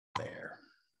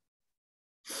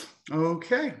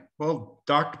Okay, well,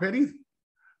 Dr. Pennie,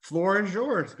 floor is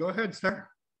yours. Go ahead, sir.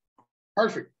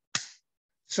 Perfect.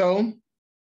 So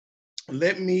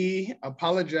let me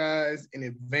apologize in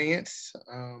advance.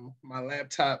 My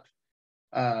laptop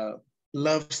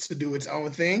loves to do its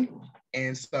own thing.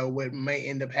 And so what may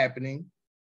end up happening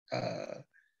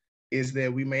is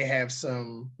that we may have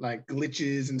some like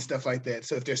glitches and stuff like that.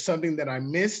 So if there's something that I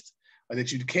missed or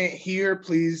that you can't hear,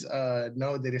 please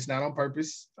know that it's not on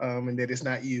purpose and that it's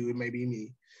not you, it may be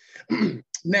me.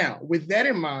 Now, with that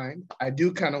in mind, I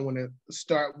do kind of want to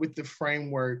start with the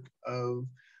framework of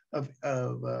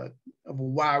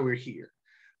why we're here.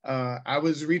 I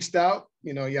was reached out,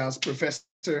 y'all's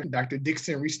professor, Dr.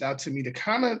 Dixon, reached out to me to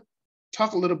kind of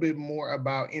talk a little bit more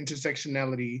about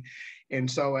intersectionality.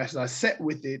 And so as I sat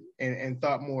with it and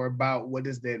thought more about what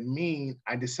does that mean,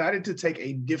 I decided to take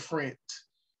a different,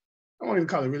 I won't even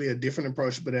call it really a different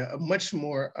approach, but a much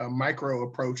more micro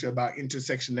approach about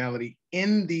intersectionality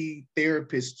in the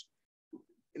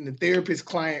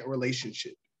therapist-client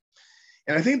relationship.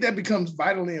 And I think that becomes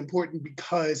vitally important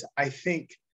because I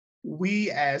think we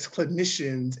as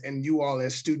clinicians and you all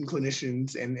as student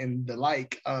clinicians and the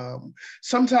like,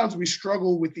 sometimes we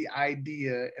struggle with the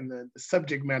idea and the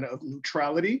subject matter of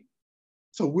neutrality.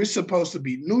 So we're supposed to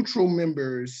be neutral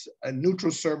members,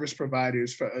 neutral service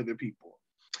providers for other people.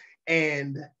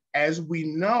 And as we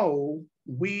know,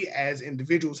 we as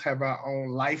individuals have our own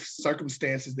life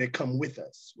circumstances that come with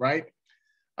us, right?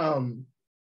 And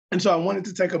so I wanted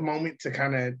to take a moment to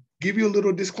kind of give you a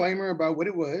little disclaimer about what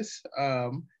it was.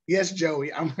 Yes,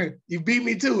 Joey, you beat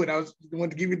me to it. I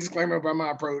wanted to give you a disclaimer about my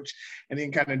approach and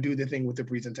then kind of do the thing with the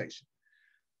presentation.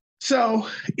 So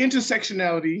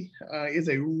intersectionality is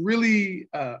a really,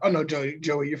 oh no,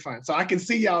 Joey, you're fine. So I can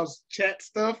see y'all's chat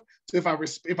stuff. So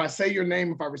if I say your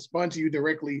name, if I respond to you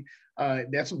directly,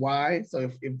 that's why.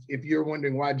 So if you're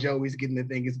wondering why Joey's getting the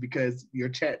thing, it's because your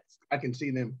chats, I can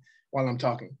see them while I'm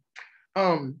talking.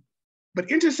 But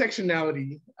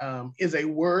intersectionality is a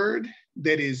word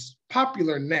that is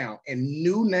popular now and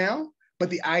new now, but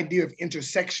the idea of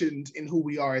intersections in who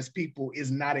we are as people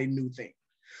is not a new thing.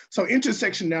 So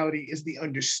intersectionality is the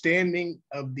understanding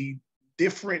of the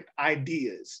different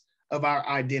ideas of our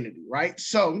identity, right?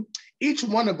 So each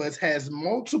one of us has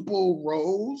multiple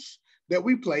roles that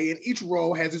we play, and each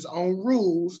role has its own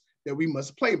rules that we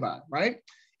must play by, right?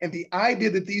 And the idea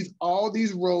that all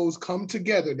these roles come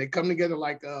together, they come together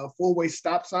like a four-way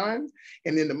stop sign,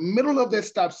 and in the middle of that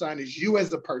stop sign is you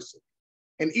as a person.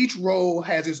 And each role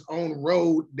has its own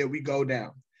road that we go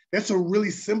down. That's a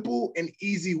really simple and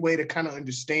easy way to kind of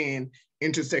understand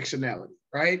intersectionality,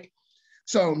 right?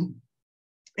 So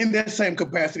in that same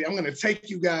capacity, I'm going to take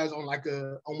you guys on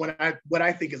what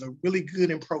I think is a really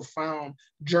good and profound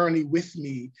journey with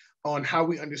me on how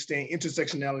we understand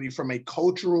intersectionality from a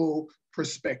cultural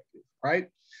perspective, right?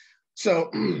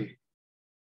 So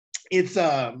it's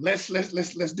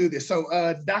let's do this. So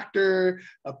Dr.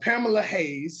 Pamela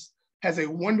Hayes has a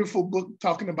wonderful book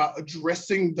talking about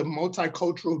addressing the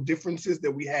multicultural differences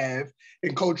that we have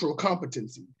in cultural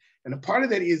competency. And a part of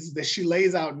that is that she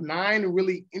lays out 9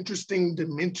 really interesting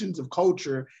dimensions of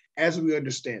culture as we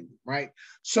understand them, right?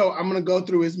 So I'm gonna go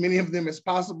through as many of them as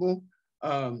possible.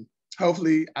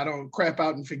 Hopefully I don't crap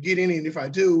out and forget any, and if I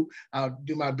do, I'll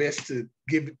do my best to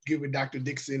give it Dr.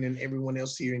 Dixon and everyone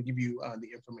else here and give you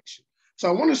the information. So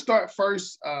I wanna start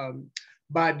first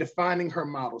by defining her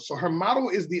model. So her model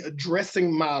is the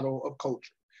addressing model of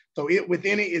culture. So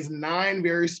within it is 9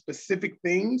 very specific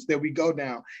things that we go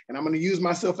down. And I'm gonna use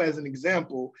myself as an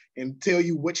example and tell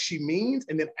you what she means.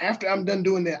 And then after I'm done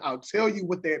doing that, I'll tell you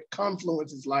what that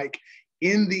confluence is like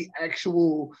in the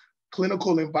actual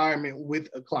clinical environment with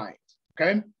a client,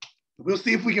 okay? We'll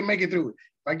see if we can make it through it.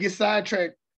 If I get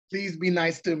sidetracked, please be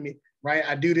nice to me, right?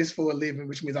 I do this for a living,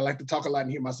 which means I like to talk a lot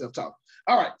and hear myself talk.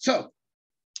 All right, so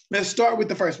let's start with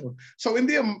the first one. So in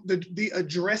the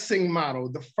addressing model,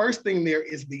 the first thing there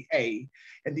is the A,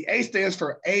 and the A stands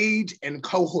for age and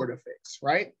cohort effects,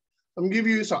 right? I'm gonna give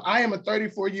you, so I am a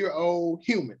 34-year-old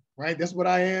human, right? That's what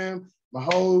I am, my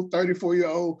whole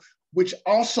 34-year-old, which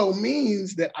also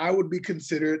means that I would be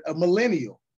considered a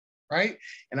millennial, right?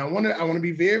 And I wanna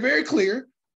be very, very clear,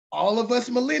 all of us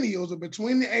millennials are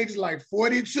between the ages like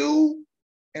 42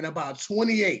 and about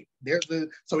 28.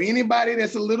 So anybody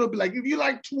that's a little bit like, if you're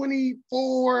like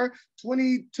 24,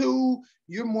 22,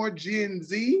 you're more Gen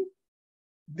Z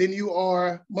than you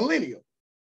are millennial.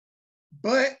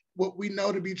 But what we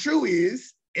know to be true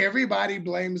is everybody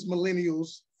blames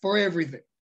millennials for everything,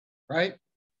 right?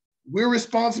 We're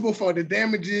responsible for the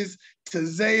damages to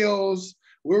sales.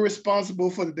 We're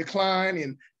responsible for the decline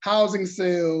in housing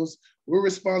sales. We're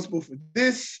responsible for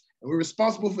this And we're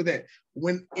responsible for that.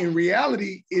 When in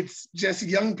reality, it's just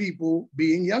young people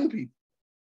being young people,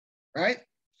 right?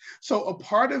 So a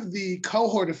part of the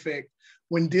cohort effect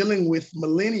when dealing with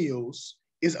millennials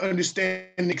is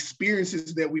understanding the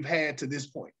experiences that we've had to this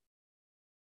point.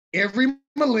 Every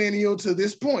millennial to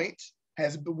this point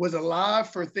was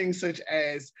alive for things such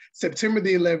as September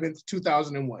the 11th,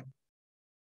 2001.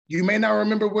 You may not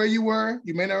remember where you were,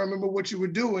 you may not remember what you were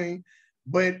doing,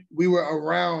 but we were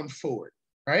around for it,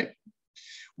 right?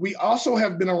 We also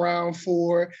have been around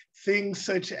for things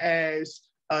such as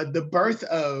the birth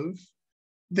of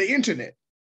the internet,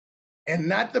 and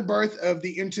not the birth of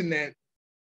the internet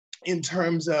in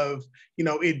terms of,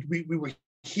 we were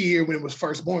here when it was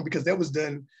first born, because that was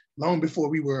done long before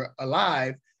we were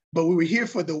alive, but we were here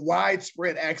for the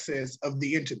widespread access of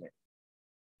the internet.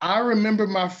 I remember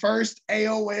my first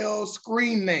AOL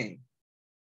screen name,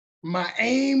 my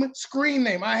AIM screen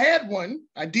name. I had one,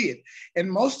 I did.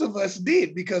 And most of us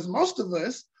did, because most of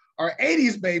us are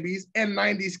 80s babies and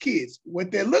 90s kids.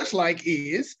 What that looks like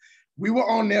is we were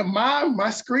on there. My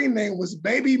screen name was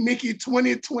Baby Mickey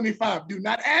 2025. Do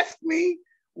not ask me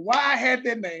why I had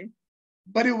that name,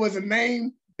 but it was a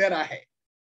name that I had,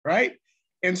 right?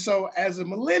 And so as a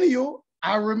millennial,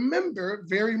 I remember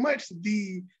very much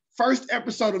the first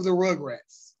episode of the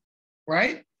Rugrats,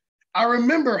 right? I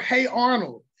remember Hey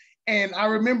Arnold, and I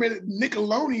remember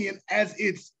Nickelodeon as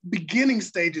its beginning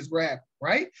stages were happening,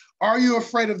 right? Are You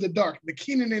Afraid of the Dark? The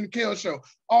Kenan and Kel Show,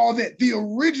 all that, the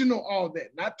original all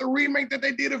that, not the remake that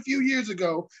they did a few years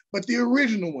ago, but the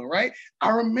original one, right? I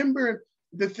remember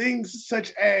the things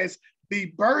such as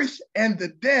the birth and the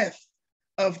death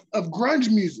of grunge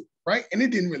music, right? And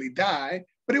it didn't really die,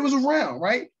 but it was around,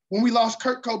 right? When we lost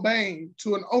Kurt Cobain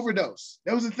to an overdose,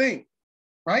 that was a thing,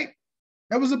 right?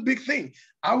 That was a big thing.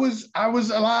 I was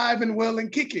alive and well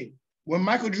and kicking when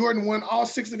Michael Jordan won all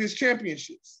 6 of his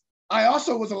championships. I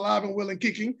also was alive and well and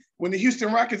kicking when the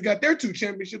Houston Rockets got their 2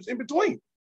 championships in between.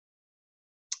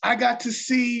 I got to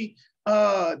see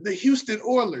the Houston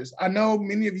Oilers. I know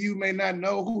many of you may not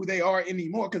know who they are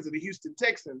anymore because of the Houston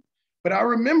Texans, but I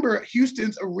remember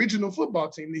Houston's original football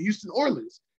team, the Houston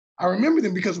Oilers. I remember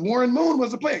them because Warren Moon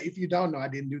was a player. If you don't know, I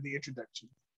didn't do the introduction.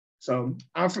 So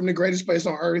I'm from the greatest place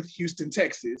on earth, Houston,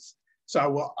 Texas. So I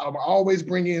will always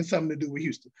bring in something to do with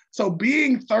Houston. So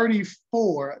being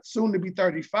 34, soon to be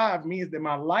 35, means that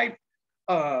my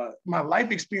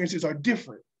life experiences are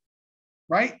different,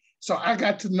 right? So I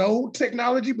got to know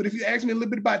technology, but if you ask me a little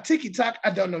bit about TikTok,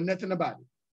 I don't know nothing about it.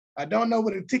 I don't know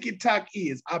what a TikTok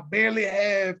is. I barely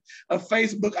have a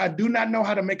Facebook. I do not know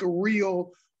how to make a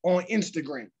reel on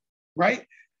Instagram, right?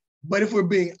 But if we're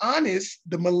being honest,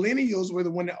 the millennials were the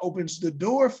one that opens the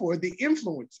door for the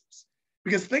influencers.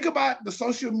 Because think about the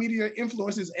social media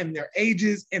influencers and their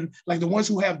ages, and like the ones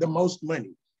who have the most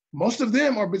money. Most of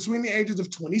them are between the ages of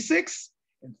 26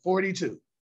 and 42.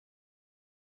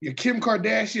 Your Kim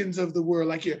Kardashians of the world,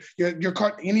 like your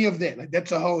any of that, like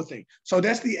that's a whole thing. So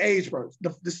that's the age part.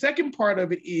 The second part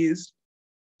of it is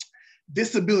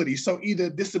disability. So either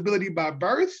disability by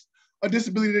birth or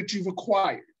disability that you've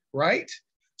acquired, right?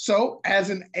 So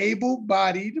as an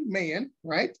able-bodied man,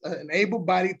 right, an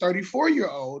able-bodied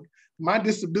 34-year-old, my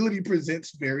disability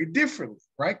presents very differently,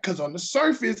 right? Because on the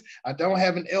surface, I don't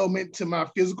have an ailment to my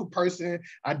physical person.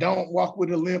 I don't walk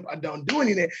with a limp. I don't do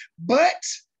any of that. But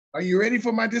are you ready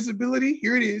for my disability?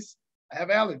 Here it is. I have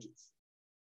allergies.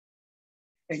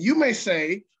 And you may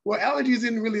say, well, allergies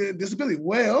isn't really a disability.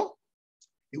 Well,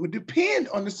 it would depend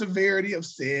on the severity of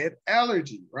said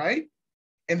allergy, right?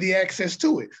 And the access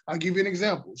to it. I'll give you an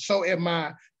example. So at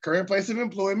my current place of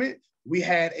employment, we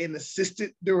had an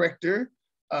assistant director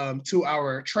to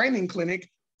our training clinic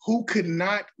who could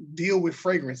not deal with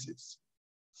fragrances.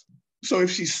 So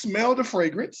if she smelled a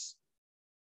fragrance,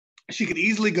 she could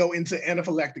easily go into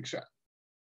anaphylactic shock.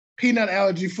 Peanut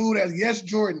allergy, food allergy, yes,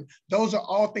 Jordan, those are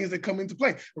all things that come into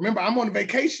play. Remember, I'm on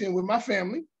vacation with my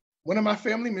family. One of my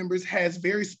family members has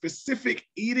very specific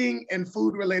eating and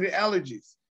food-related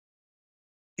allergies.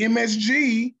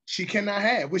 MSG, she cannot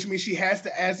have, which means she has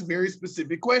to ask very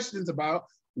specific questions about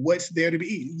what's there to be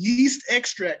eaten. Yeast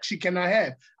extract, she cannot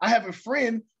have. I have a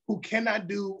friend who cannot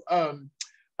do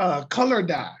color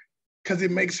dye because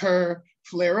it makes her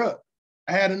flare up.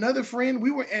 I had another friend,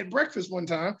 we were at breakfast one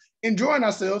time, enjoying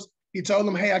ourselves. He told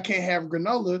them, hey, I can't have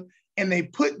granola. And they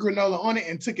put granola on it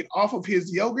and took it off of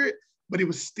his yogurt, but it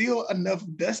was still enough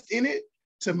dust in it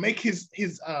to make his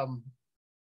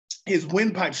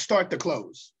windpipe start to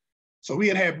close. So we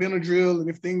had Benadryl, and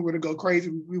if things were to go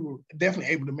crazy, we were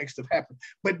definitely able to make stuff happen.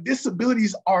 But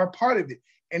disabilities are a part of it.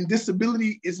 And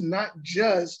disability is not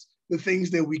just the things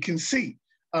that we can see.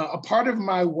 A part of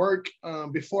my work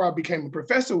before I became a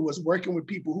professor was working with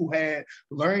people who had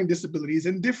learning disabilities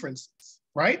and differences,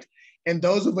 right? And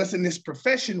those of us in this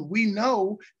profession, we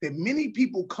know that many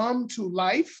people come to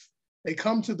life, they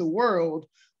come to the world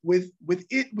with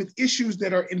issues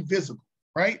that are invisible,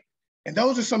 right? And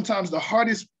those are sometimes the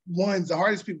hardest ones, the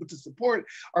hardest people to support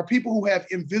are people who have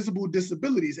invisible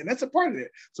disabilities. And that's a part of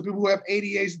it. So people who have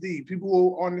ADHD, people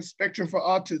who are on the spectrum for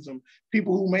autism,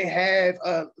 people who may have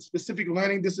specific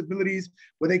learning disabilities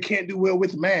where they can't do well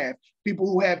with math,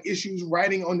 people who have issues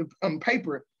writing on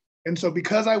paper. And so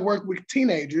because I work with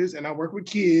teenagers and I work with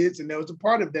kids, and that was a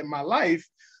part of that in my life,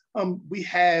 we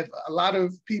have a lot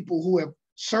of people who have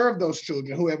served those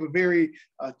children, who have a very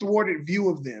thwarted view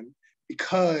of them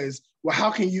because, well,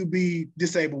 how can you be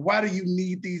disabled? Why do you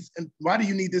need these? Why do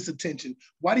you need this attention?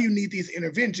 Why do you need these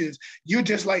interventions? You're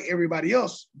just like everybody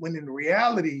else. When in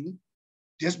reality,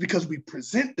 just because we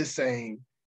present the same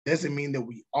doesn't mean that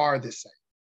we are the same.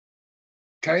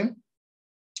 Okay.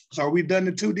 So we've done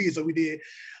the 2D. So we did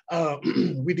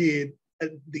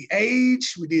the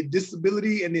age, we did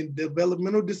disability, and then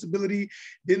developmental disability.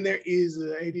 Then there is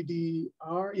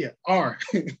ADDR. Yeah, R.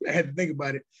 I had to think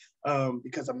about it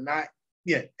because I'm not.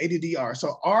 Yeah, ADDR.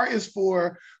 So R is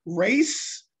for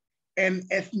race and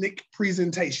ethnic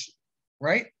presentation,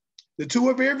 right? The two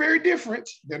are very, very different.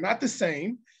 They're not the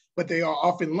same, but they are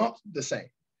often lumped the same.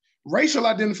 Racial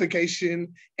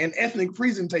identification and ethnic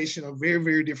presentation are very,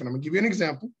 very different. I'm gonna give you an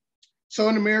example. So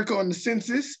in America on the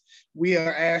census, we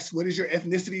are asked, what is your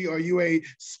ethnicity? Are you a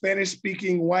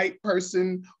Spanish-speaking white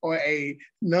person or a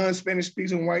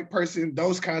non-Spanish-speaking white person?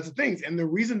 Those kinds of things. And the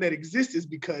reason that exists is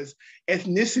because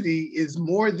ethnicity is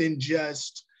more than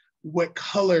just what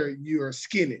color your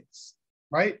skin is,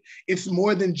 right? It's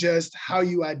more than just how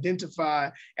you identify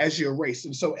as your race.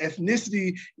 And so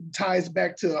ethnicity ties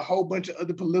back to a whole bunch of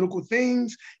other political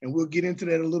things, and we'll get into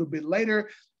that a little bit later.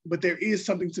 But there is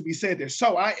something to be said there.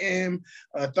 So I am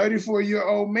a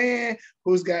 34-year-old man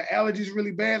who's got allergies really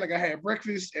bad. Like I had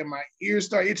breakfast and my ears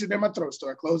start itching and my throat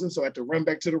started closing. So I had to run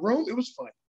back to the room. It was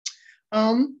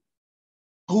fun.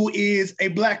 Who is a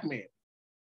Black man.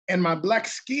 And my Black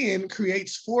skin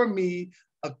creates for me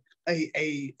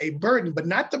a burden, but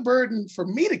not the burden for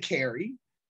me to carry.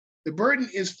 The burden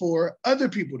is for other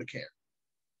people to carry.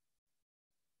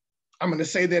 I'm gonna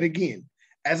say that again.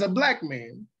 As a Black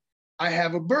man, I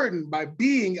have a burden by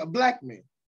being a Black man,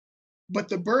 but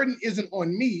the burden isn't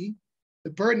on me, the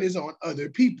burden is on other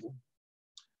people.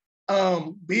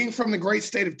 Being from the great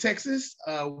state of Texas,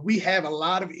 we have a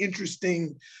lot of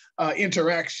interesting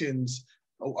interactions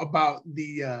about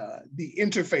the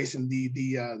interface and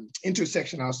the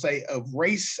intersection, I'll say, of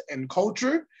race and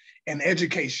culture and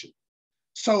education.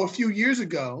 So a few years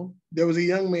ago, there was a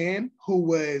young man who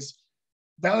was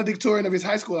valedictorian of his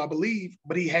high school, I believe,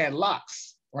 but he had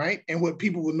locks. Right? And what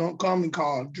people would not commonly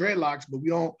call dreadlocks, but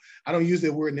I don't use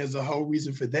that word, and there's a whole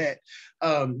reason for that.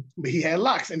 But he had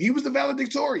locks, and he was the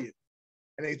valedictorian.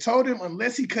 And they told him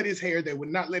unless he cut his hair, they would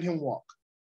not let him walk.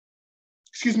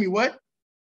 Excuse me, what?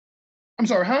 I'm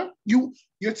sorry, huh?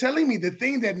 You're telling me the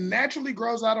thing that naturally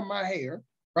grows out of my hair,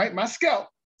 right? My scalp.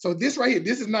 So this right here,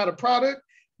 this is not a product.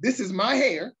 This is my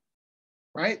hair,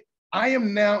 right? I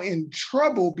am now in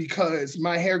trouble because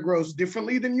my hair grows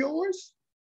differently than yours.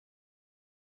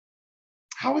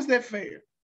 How is that fair?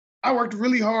 I worked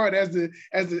really hard as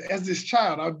this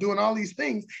child. I was doing all these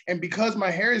things, and because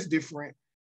my hair is different,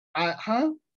 I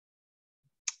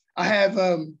have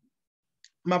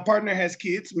my partner has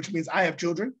kids, which means I have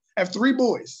children. I have 3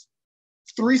 boys,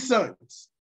 3 sons,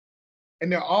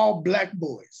 and they're all Black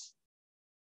boys,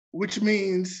 which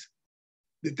means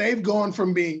that they've gone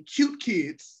from being cute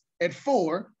kids at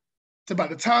 4 to by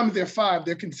the time they're 5,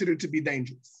 they're considered to be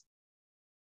dangerous.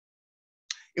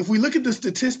 If we look at the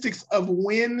statistics of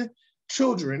when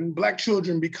children, Black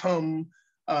children become,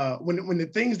 when the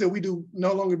things that we do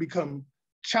no longer become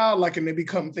childlike and they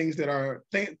become things that are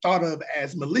thought of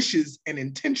as malicious and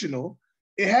intentional,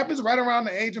 it happens right around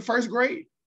the age of 1st grade.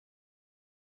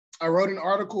 I wrote an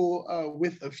article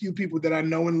with a few people that I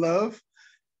know and love,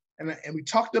 and we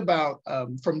talked about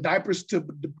from diapers to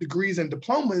degrees and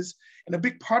diplomas, and a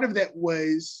big part of that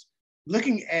was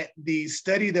looking at the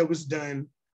study that was done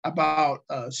about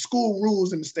school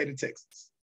rules in the state of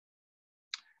Texas.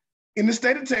 In the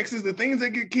state of Texas, the things that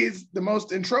get kids the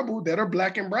most in trouble that are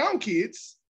Black and brown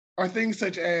kids are things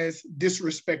such as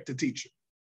disrespect to teacher.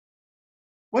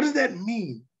 What does that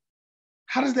mean?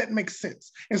 How does that make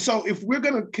sense? And so if we're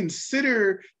gonna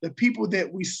consider the people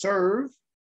that we serve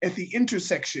at the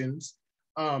intersections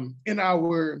in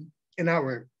our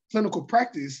clinical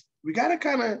practice, we gotta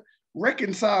kind of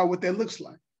reconcile what that looks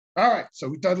like. All right, so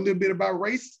we talked a little bit about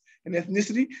race and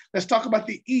ethnicity. Let's talk about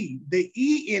the E. The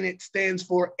E in it stands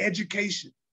for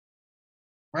education,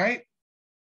 right?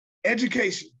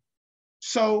 Education.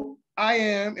 So I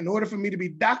am, in order for me to be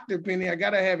Dr. Pennie, I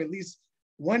gotta have at least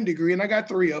one degree, and I got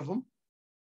 3 of them.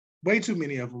 Way too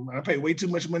many of them. I pay way too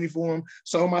much money for them.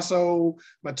 Sold my soul,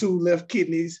 my 2 left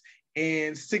kidneys,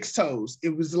 and 6 toes.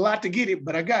 It was a lot to get it,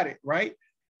 but I got it, right?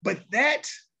 But that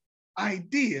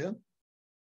idea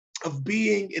of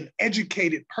being an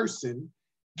educated person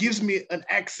gives me an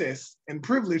access and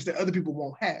privilege that other people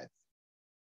won't have,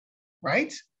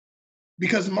 right?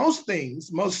 Because most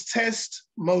things, most tests,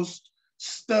 most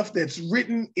stuff that's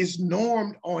written is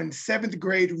normed on 7th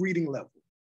grade reading level.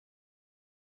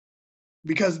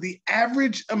 Because the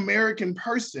average American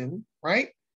person, right,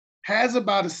 has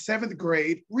about a 7th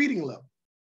grade reading level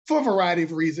for a variety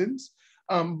of reasons.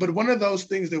 But one of those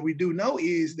things that we do know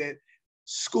is that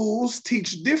schools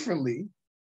teach differently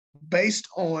based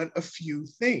on a few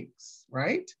things,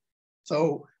 right?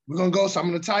 So we're gonna go, so I'm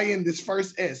gonna tie in this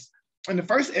first S. And the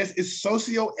first S is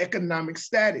socioeconomic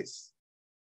status.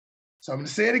 So I'm gonna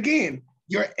say it again.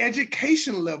 Your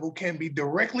education level can be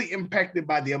directly impacted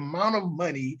by the amount of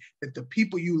money that the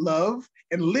people you love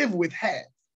and live with have.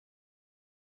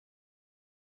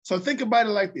 So think about it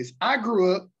like this. I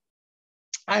grew up,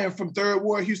 I am from Third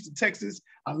Ward, Houston, Texas.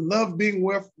 I love being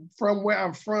where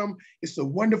I'm from. It's a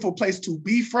wonderful place to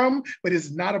be from, but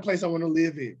it's not a place I want to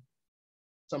live in.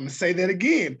 So I'm gonna say that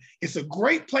again. It's a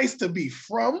great place to be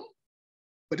from,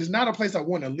 but it's not a place I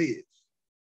want to live.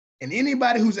 And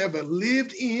anybody who's ever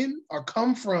lived in or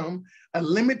come from a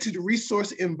limited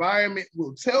resource environment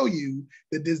will tell you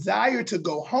the desire to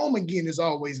go home again is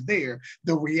always there.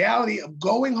 The reality of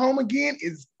going home again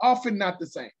is often not the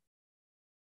same.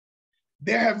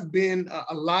 There have been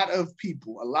a lot of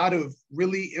people, a lot of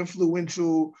really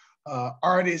influential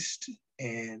artists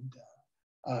and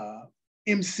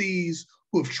MCs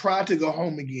who have tried to go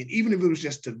home again, even if it was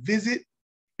just to visit,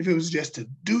 if it was just to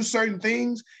do certain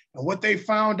things. And what they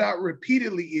found out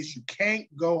repeatedly is you can't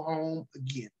go home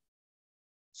again.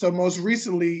 So most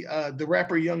recently, the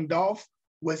rapper Young Dolph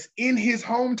was in his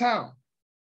hometown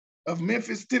of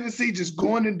Memphis, Tennessee, just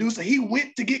going to do so. He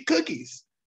went to get cookies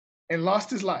and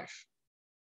lost his life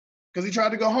because he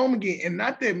tried to go home again. And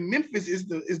not that Memphis is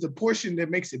the portion that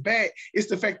makes it bad. It's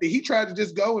the fact that he tried to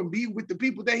just go and be with the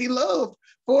people that he loved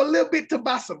for a little bit to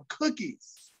buy some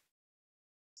cookies.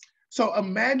 So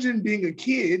imagine being a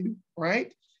kid,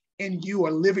 right? And you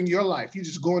are living your life. You're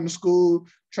just going to school,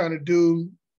 trying to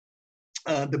do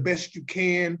the best you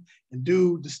can and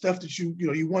do the stuff that you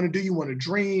want to do. You want to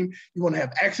dream. You want to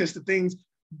have access to things,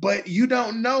 but you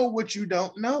don't know what you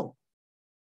don't know.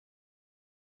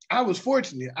 I was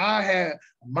fortunate. I had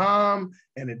a mom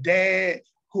and a dad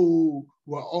who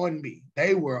were on me.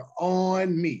 They were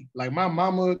on me. Like my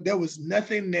mama, there was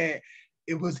nothing that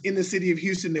it was in the city of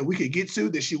Houston that we could get to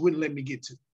that she wouldn't let me get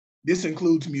to. This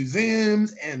includes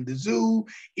museums and the zoo.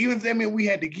 Even if that meant we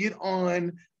had to get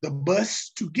on the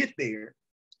bus to get there,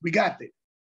 we got there.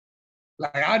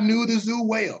 Like I knew the zoo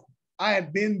well. I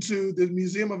had been to the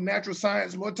Museum of Natural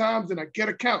Science more times than I care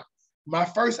to count. My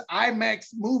first IMAX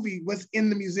movie was in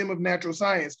the Museum of Natural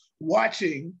Science,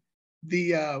 watching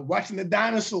the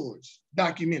dinosaurs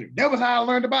documentary. That was how I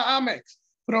learned about IMAX.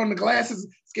 Put on the glasses,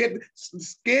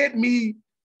 scared me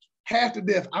half to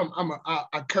death.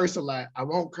 I curse a lot. I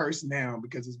won't curse now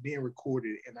because it's being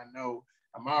recorded, and I know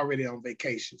I'm already on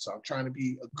vacation, so I'm trying to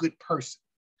be a good person,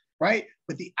 right?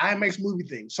 But the IMAX movie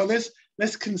thing. So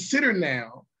let's consider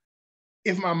now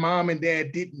if my mom and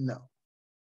dad didn't know.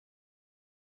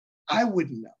 I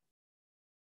wouldn't know,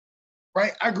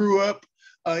 right? I grew up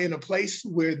in a place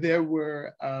where there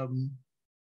were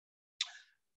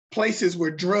places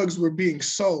where drugs were being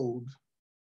sold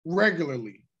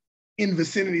regularly in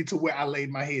vicinity to where I laid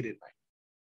my head at night.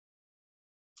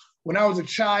 When I was a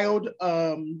child,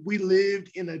 we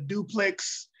lived in a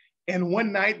duplex, and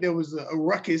one night there was a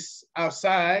ruckus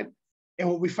outside, and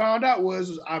what we found out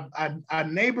was our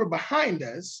neighbor behind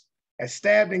us had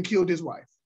stabbed and killed his wife.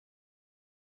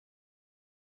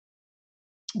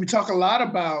 We talk a lot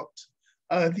about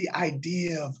the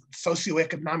idea of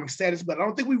socioeconomic status, but I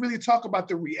don't think we really talk about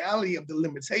the reality of the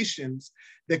limitations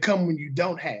that come when you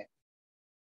don't have,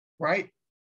 right?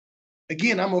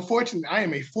 Again, I am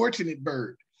a fortunate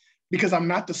bird because I'm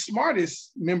not the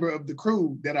smartest member of the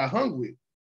crew that I hung with.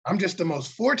 I'm just the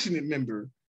most fortunate member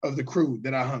of the crew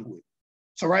that I hung with.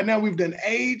 So right now we've done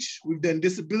age, we've done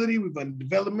disability, we've done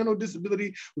developmental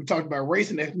disability, we've talked about race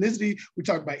and ethnicity, we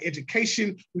talked about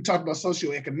education, we talked about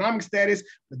socioeconomic status,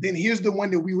 but then here's the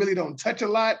one that we really don't touch a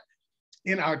lot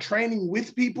in our training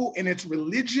with people, and it's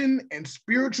religion and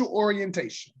spiritual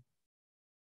orientation.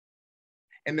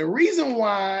 And the reason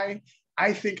why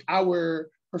I think our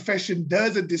profession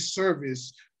does a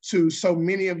disservice to so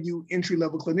many of you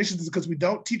entry-level clinicians is because we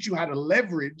don't teach you how to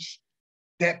leverage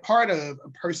that part of a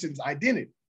person's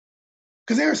identity.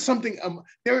 Because there is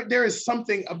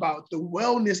something about the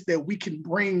wellness that we can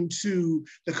bring to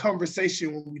the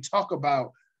conversation when we talk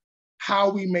about how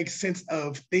we make sense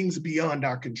of things beyond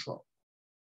our control.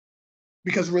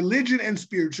 Because religion and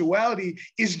spirituality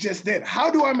is just that.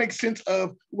 How do I make sense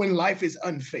of when life is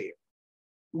unfair?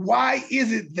 Why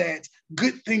is it that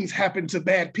good things happen to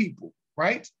bad people,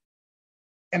 right?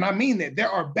 And I mean that there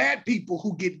are bad people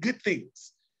who get good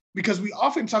things, because we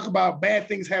often talk about bad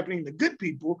things happening to good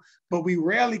people, but we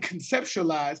rarely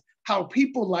conceptualize how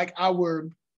people like our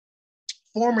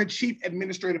former chief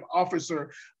administrative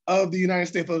officer of the United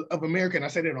States of America, and I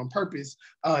say that on purpose,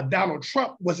 Donald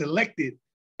Trump was elected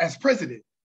as president.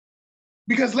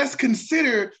 Because let's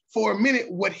consider for a minute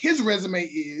what his resume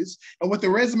is and what the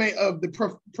resume of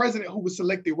the president who was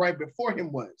selected right before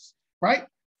him was, right?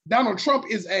 Donald Trump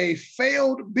is a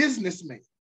failed businessman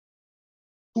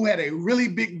who had a really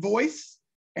big voice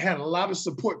and had a lot of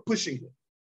support pushing him.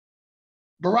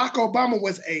 Barack Obama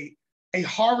was a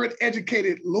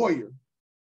Harvard-educated lawyer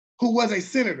who was a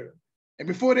senator. And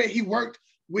before that, he worked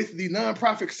with the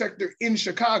nonprofit sector in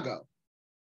Chicago.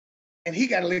 And he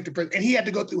got elected president. And he had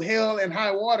to go through hell and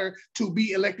high water to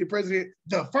be elected president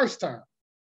the first time.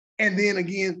 And then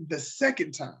again, the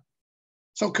second time.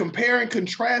 So compare and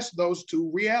contrast those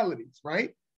two realities,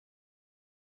 right?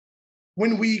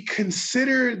 When we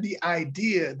consider the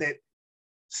idea that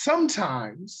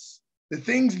sometimes the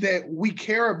things that we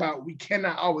care about, we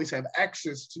cannot always have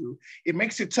access to, it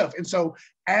makes it tough. And so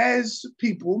as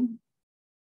people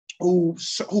who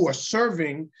are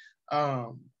serving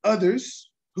others,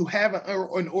 who have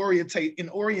an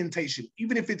orientation,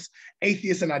 even if it's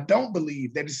atheist, and I don't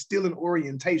believe that it's still an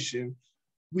orientation,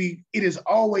 it is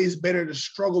always better to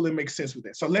struggle and make sense with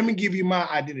that. So let me give you my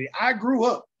identity. I grew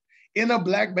up in a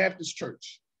Black Baptist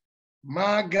church.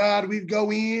 My God, we'd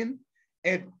go in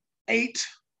at 8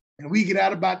 and we get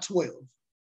out about 12.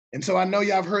 And so I know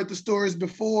y'all have heard the stories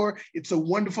before. It's a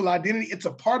wonderful identity. It's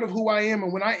a part of who I am.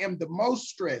 And when I am the most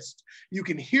stressed, you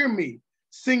can hear me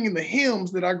singing the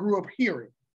hymns that I grew up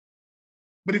hearing.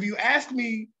 But if you ask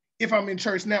me if I'm in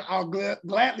church now, I'll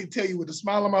gladly tell you with a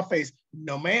smile on my face,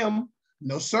 no, ma'am,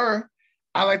 no, sir.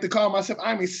 I like to call myself,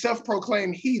 I'm a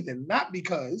self-proclaimed heathen, not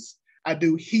because I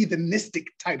do heathenistic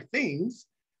type things,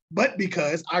 but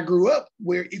because I grew up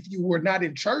where if you were not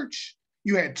in church,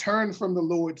 you had turned from the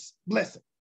Lord's blessing.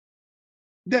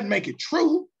 Doesn't make it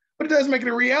true, but it does make it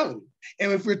a reality.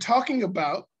 And if we're talking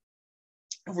about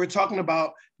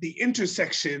the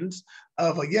intersections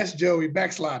of yes, Joey,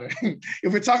 backslider.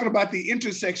 If we're talking about the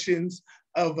intersections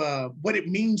of what it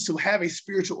means to have a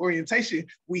spiritual orientation,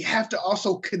 we have to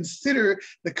also consider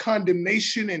the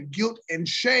condemnation and guilt and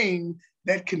shame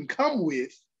that can come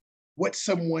with what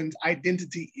someone's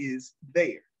identity is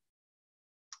there.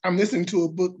 I'm listening to a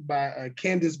book by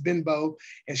Candace Benbow,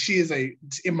 and she is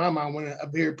in my mind, a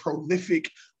very prolific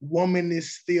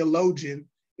womanist theologian.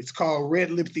 It's called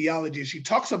Red Lip Theology. And she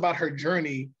talks about her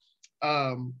journey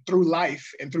through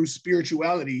life and through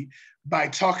spirituality by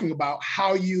talking about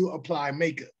how you apply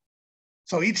makeup.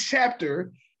 So each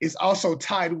chapter is also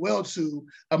tied well to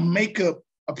a makeup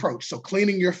approach. So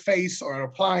cleaning your face or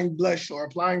applying blush or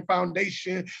applying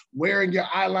foundation, wearing your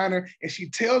eyeliner. And she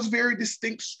tells very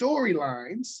distinct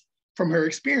storylines from her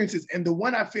experiences. And the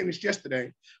one I finished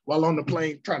yesterday while on the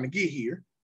plane trying to get here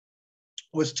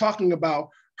was talking about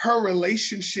her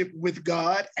relationship with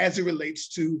God as it relates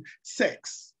to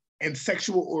sex and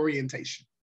sexual orientation.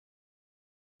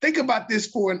 Think about this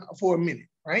for a minute,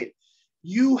 right?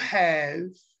 You have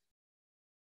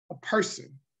a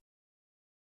person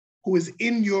who is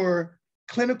in your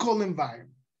clinical environment.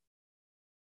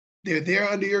 They're there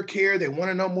under your care. They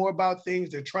want to know more about things.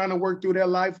 They're trying to work through their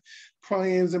life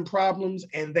plans and problems.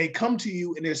 And they come to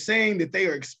you and they're saying that they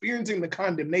are experiencing the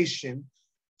condemnation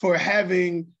for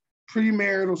having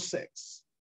premarital sex.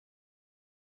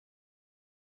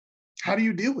 How do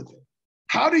you deal with it?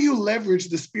 How do you leverage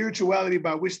the spirituality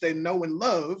by which they know and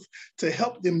love to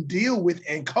help them deal with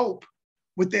and cope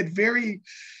with that very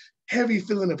heavy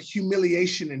feeling of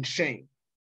humiliation and shame,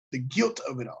 the guilt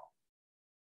of it all?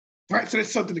 Right, so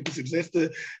that's something to consider.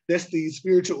 That's the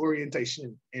spiritual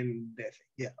orientation in that thing.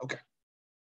 Yeah, okay.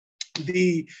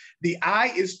 The I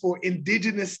is for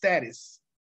indigenous status.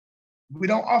 We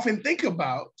don't often think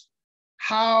about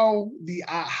how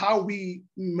we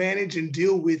manage and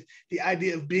deal with the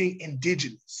idea of being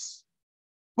indigenous.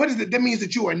 What is it? That means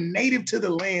that you are native to the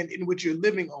land in which you're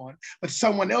living on, but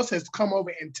someone else has come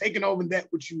over and taken over that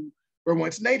which you were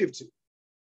once native to.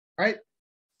 right?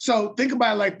 So think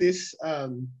about it like this.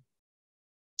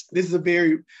 This is a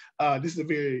very,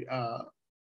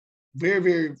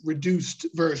 very reduced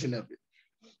version of it.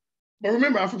 But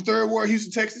remember, I'm from Third Ward,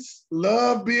 Houston, Texas.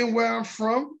 Love being where I'm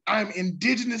from. I'm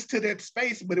indigenous to that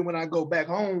space, but when I go back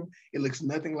home, it looks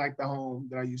nothing like the home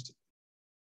that I used to.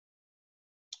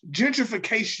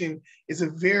 Gentrification is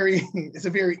it's a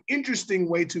very interesting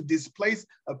way to displace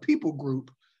a people group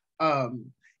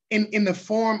in the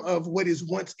form of what is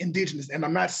once indigenous. And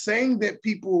I'm not saying that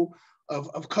people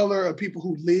of color or people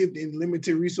who lived in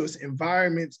limited resource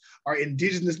environments are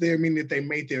indigenous there, meaning that they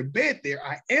made their bed there.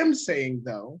 I am saying,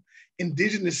 though,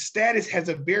 indigenous status has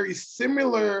a very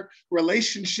similar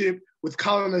relationship with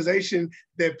colonization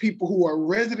that people who are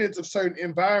residents of certain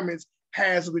environments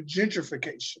has with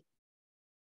gentrification.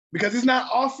 Because it's not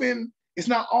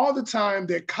all the time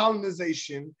that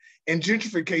colonization and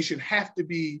gentrification have to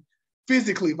be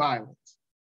physically violent.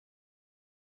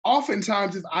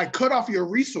 Oftentimes, if I cut off your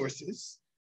resources,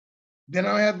 then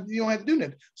you don't have to do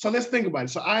nothing. So let's think about it.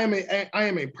 So I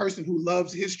am a person who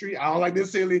loves history. I don't like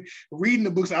necessarily reading the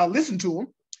books. I'll listen to them,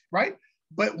 right?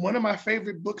 But one of my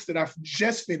favorite books that I've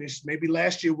just finished, maybe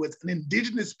last year, was An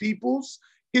Indigenous Peoples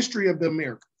History of the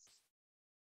Americas.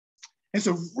 It's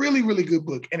a really, really good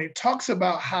book. And it talks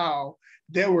about how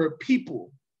there were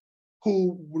people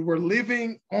who were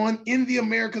living in the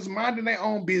Americas, minding their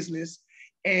own business,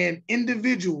 and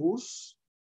individuals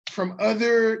from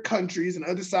other countries and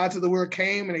other sides of the world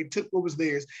came and they took what was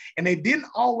theirs. And they didn't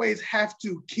always have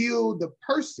to kill the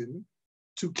person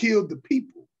to kill the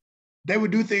people. They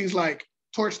would do things like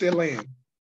torch their land.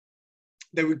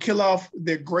 They would kill off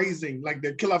their grazing, like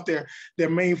they'd kill off their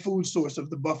main food source of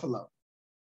the buffalo.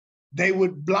 They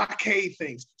would blockade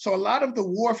things. So a lot of the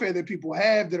warfare that people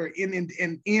have that are in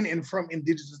and from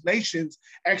indigenous nations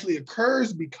actually occurred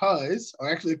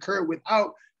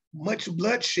without much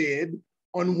bloodshed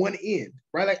on one end,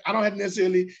 right? Like I don't have to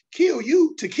necessarily kill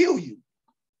you to kill you.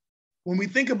 When we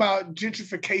think about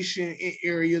gentrification in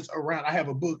areas around, I have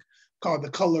a book called The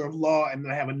Color of Law, and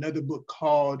then I have another book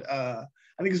called, I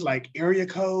think it's like area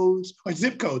codes or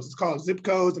zip codes. It's called Zip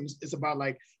Codes, and it's about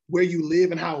like where you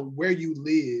live and how where you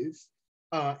live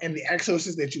and the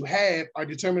accesses that you have are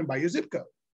determined by your zip code,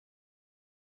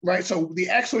 right? So the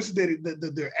accesses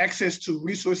the access to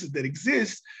resources that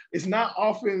exist is not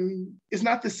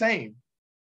the same.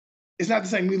 It's not the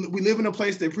same. We live in a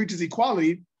place that preaches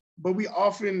equality, but we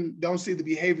often don't see the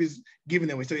behaviors given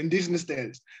that way. So indigenous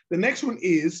status. The next one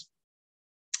is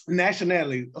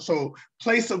nationality. So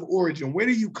place of origin. Where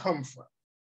do you come from,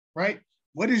 right?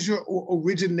 What is your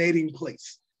originating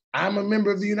place? I'm a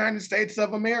member of the United States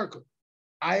of America.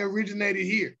 I originated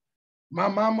here. My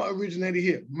mama originated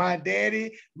here. My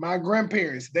daddy, my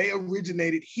grandparents, they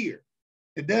originated here.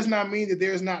 It does not mean that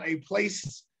there's not a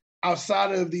place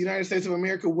outside of the United States of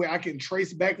America where I can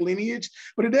trace back lineage,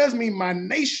 but it does mean my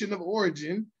nation of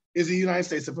origin is the United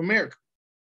States of America,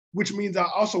 which means I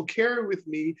also carry with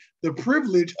me the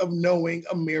privilege of knowing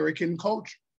American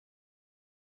culture.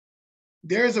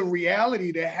 There's a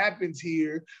reality that happens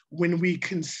here when we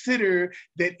consider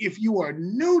that if you are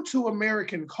new to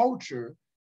American culture,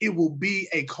 it will be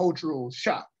a cultural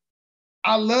shock.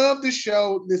 I love the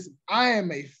show. Listen, I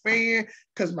am a fan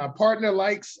because my partner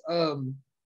likes,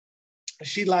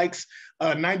 she likes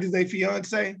 90 Day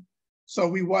Fiance. So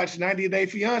we watch 90 Day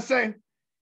Fiance,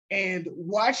 and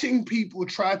watching people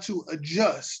try to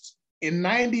adjust in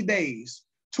 90 days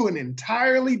to an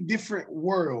entirely different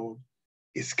world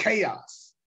is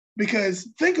chaos. Because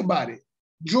think about it,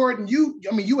 Jordan,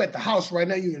 you at the house right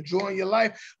now, you enjoying your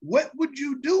life. What would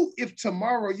you do if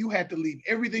tomorrow you had to leave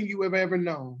everything you have ever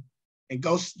known and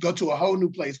go to a whole new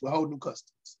place with whole new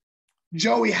customs?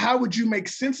 Joey, how would you make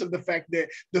sense of the fact that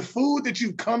the food that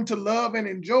you come to love and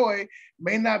enjoy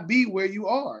may not be where you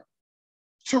are?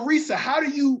 Teresa, how do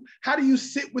you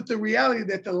sit with the reality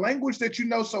that the language that you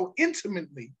know so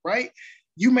intimately, right,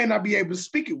 you may not be able to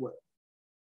speak it well?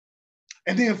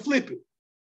 And then flip it.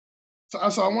 So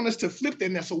I want us to flip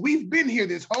that now. So we've been here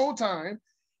this whole time,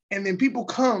 and then people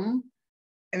come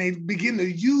and they begin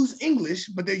to use English,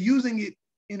 but they're using it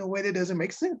in a way that doesn't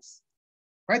make sense,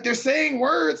 right? They're saying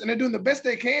words and they're doing the best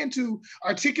they can to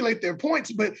articulate their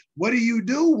points, but what do you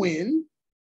do when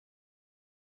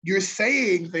you're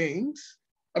saying things?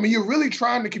 I mean, you're really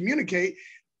trying to communicate,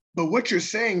 but what you're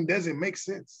saying doesn't make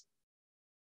sense.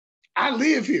 I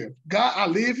live here. I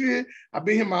live here. I've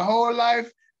been here my whole life.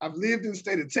 I've lived in the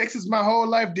state of Texas my whole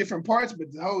life, different parts,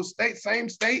 but the whole state, same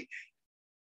state.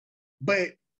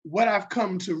 But what I've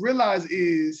come to realize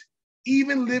is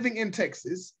even living in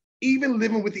Texas, even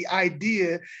living with the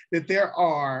idea that there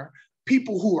are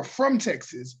people who are from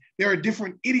Texas, there are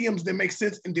different idioms that make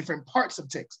sense in different parts of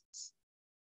Texas.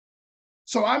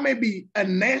 So I may be I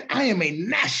am a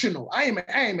national, I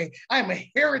am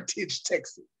a heritage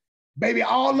Texan. Baby,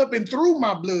 all up and through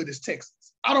my blood is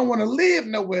Texas. I don't want to live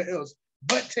nowhere else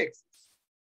but Texas.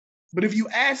 But if you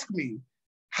ask me,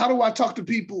 how do I talk to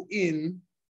people in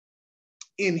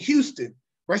Houston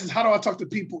versus how do I talk to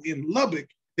people in Lubbock,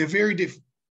 they're very different.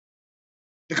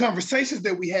 The conversations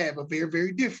that we have are very,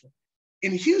 very different.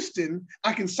 In Houston,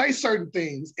 I can say certain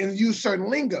things and use certain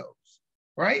lingos,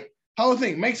 right? Whole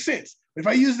thing makes sense. But if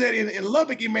I use that in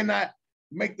Lubbock, it may not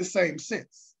make the same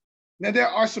sense. Now, there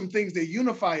are some things that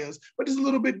unify us, but it's a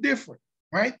little bit different,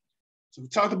 right? So we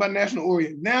talked about national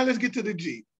origin. Now let's get to the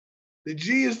G. The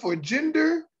G is for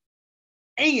gender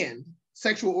and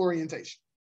sexual orientation,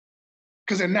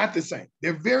 because they're not the same.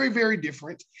 They're very, very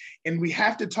different. And we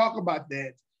have to talk about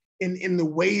that in the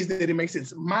ways that it makes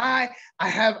sense. I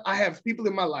have people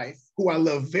in my life who I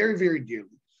love very, very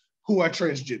dearly who are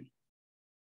transgender.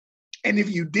 And if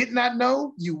you did not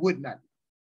know, you would not know.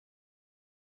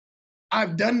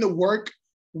 I've done the work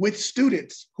with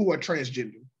students who are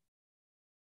transgender.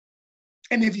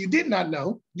 And if you did not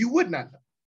know, you would not know.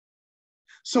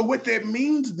 So what that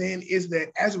means then is that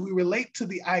as we relate to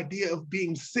the idea of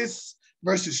being cis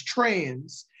versus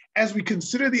trans, as we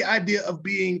consider the idea of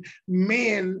being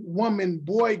man, woman,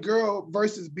 boy, girl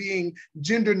versus being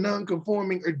gender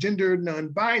non-conforming or gender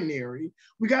non-binary,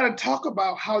 we got to talk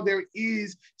about how there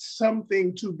is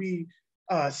something to be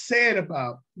said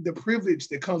about the privilege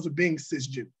that comes with being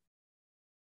cisgender.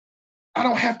 I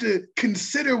don't have to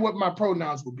consider what my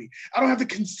pronouns will be. I don't have to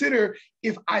consider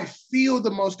if I feel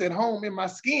the most at home in my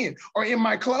skin or in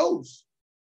my clothes,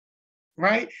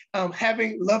 right?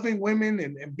 Loving women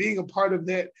and being a part of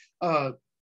that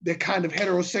kind of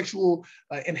heterosexual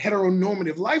and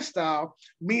heteronormative lifestyle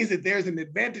means that there's an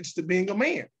advantage to being a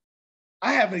man.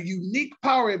 I have a unique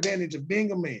power advantage of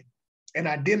being a man and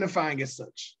identifying as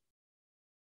such.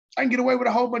 I can get away with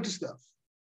a whole bunch of stuff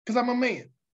because I'm a man.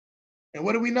 And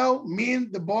what do we know?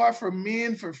 The bar for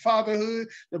men for fatherhood,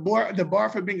 the bar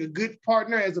for being a good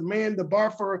partner as a man, the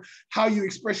bar for how you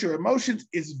express your emotions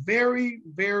is very,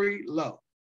 very low.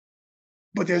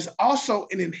 But there's also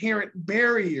an inherent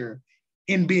barrier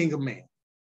in being a man.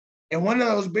 And one of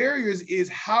those barriers is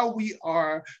how we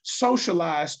are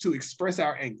socialized to express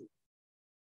our anger,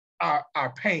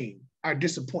 our pain, our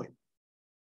disappointment.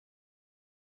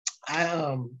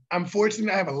 I'm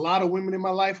fortunate I have a lot of women in my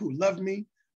life who love me,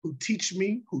 who teach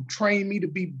me, who train me to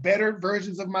be better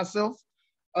versions of myself.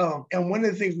 And one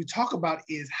of the things we talk about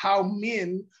is how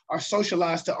men are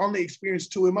socialized to only experience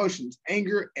two emotions,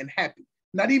 anger and happy.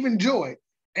 Not even joy,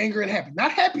 anger and happy.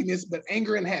 Not happiness, but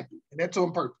anger and happy. And that's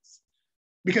on purpose.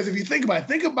 Because if you think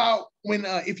about when,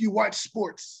 if you watch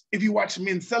sports, if you watch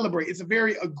men celebrate, it's a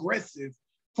very aggressive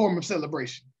form of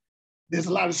celebration. There's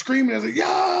a lot of screaming, there's like,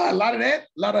 yeah, a lot of that,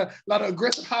 a lot of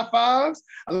aggressive high fives,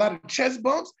 a lot of chest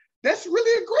bumps. That's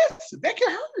really aggressive. That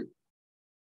can hurt,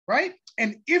 right?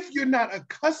 And if you're not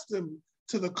accustomed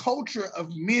to the culture of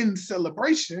men's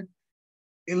celebration,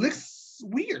 it looks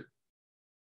weird,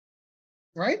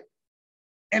 right?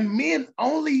 And men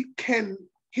only can,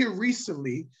 here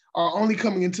recently, are only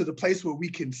coming into the place where we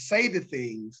can say the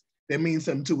things that mean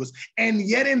something to us. And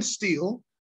yet and still,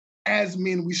 as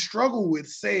men, we struggle with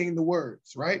saying the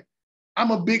words, right?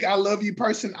 I'm a big I love you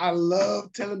person. I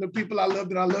love telling the people I love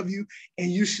that I love you. And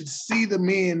you should see the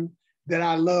men that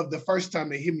I love the first time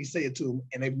they hear me say it to them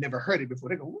and they've never heard it before.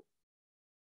 They go, what?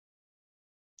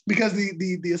 Because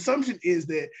the assumption is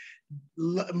that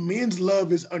men's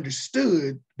love is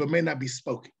understood, but may not be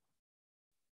spoken.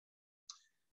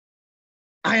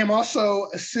 I am also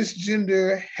a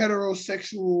cisgender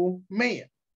heterosexual man,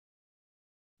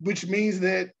 which means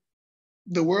that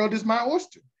the world is my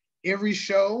oyster. Every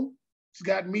show, it's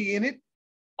got me in it.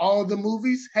 All the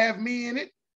movies have me in it.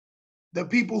 The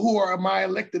people who are my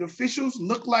elected officials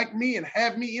look like me and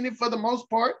have me in it for the most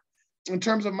part in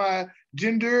terms of my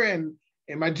gender and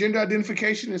my gender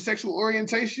identification and sexual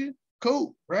orientation.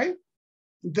 Cool, right?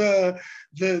 The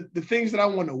things that I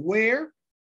want to wear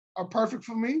are perfect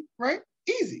for me, right?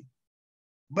 Easy.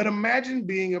 But imagine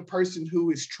being a person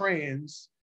who is trans,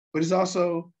 but is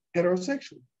also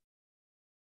heterosexual.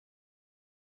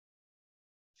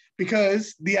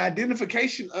 Because the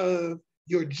identification of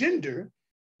your gender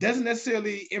doesn't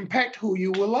necessarily impact who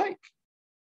you will like.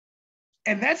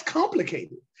 And that's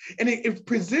complicated. And it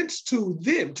presents to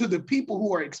them, to the people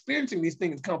who are experiencing these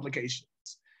things, complications.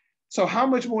 So how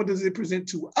much more does it present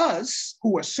to us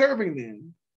who are serving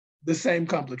them the same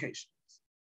complications?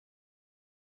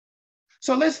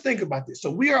 So let's think about this. So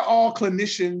we are all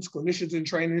clinicians in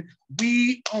training.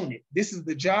 We own it. This is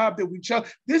the job that we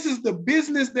chose. This is the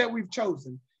business that we've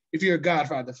chosen. If you're a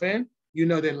Godfather fan, you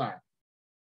know that line,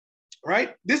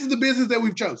 right? This is the business that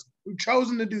we've chosen. We've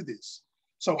chosen to do this.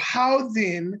 So how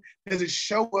then does it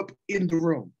show up in the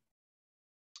room?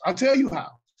 I'll tell you how.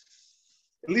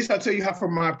 At least I'll tell you how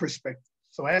from my perspective.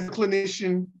 So as a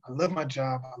clinician, I love my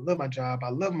job. I love my job. I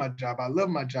love my job. I love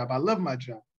my job. I love my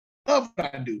job. I love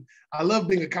what I do. I love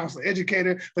being a counselor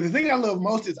educator. But the thing I love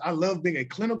most is I love being a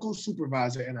clinical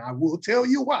supervisor. And I will tell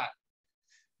you why.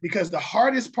 Because the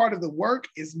hardest part of the work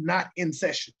is not in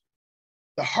session.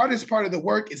 The hardest part of the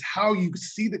work is how you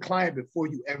see the client before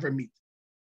you ever meet.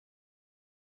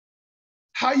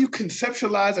 How you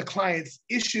conceptualize a client's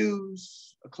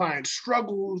issues, a client's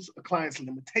struggles, a client's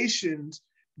limitations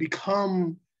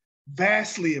become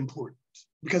vastly important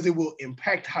because it will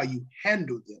impact how you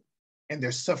handle them and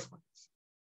their sufferings.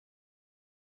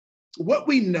 What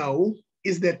we know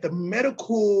is that the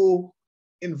medical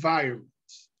environment,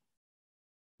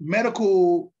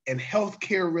 medical and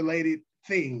healthcare related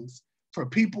things for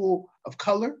people of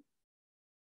color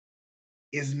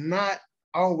is not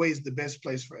always the best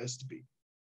place for us to be.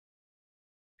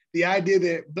 The idea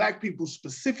that Black people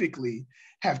specifically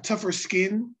have tougher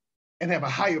skin and have a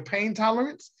higher pain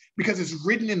tolerance because it's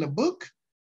written in the book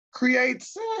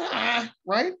creates,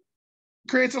 right?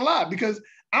 Creates a lot because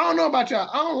I don't know about y'all.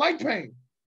 I don't like pain.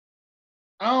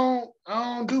 I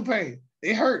don't do pain.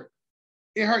 It hurt.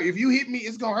 It hurt. If you hit me,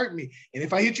 it's gonna hurt me. And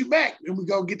if I hit you back and we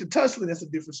go get to tussling, that's a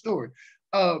different story.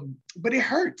 But it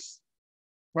hurts,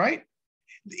 right?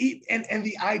 And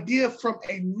the idea from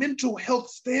a mental health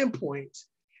standpoint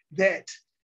that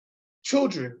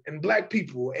children and Black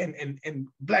people and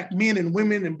Black men and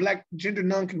women and Black gender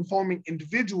non-conforming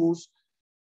individuals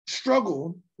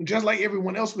struggle just like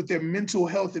everyone else with their mental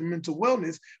health and mental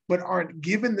wellness, but aren't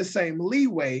given the same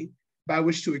leeway by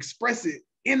which to express it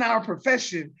in our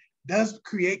profession does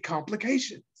create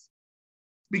complications.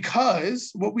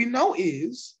 Because what we know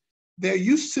is there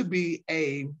used to be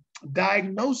a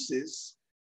diagnosis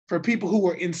for people who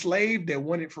were enslaved that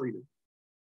wanted freedom.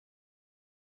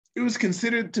 It was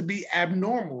considered to be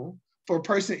abnormal for a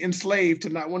person enslaved to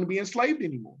not want to be enslaved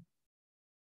anymore.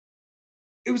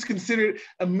 It was considered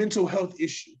a mental health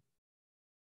issue.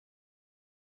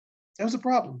 That was a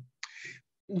problem.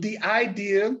 The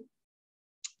idea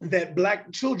that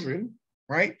Black children,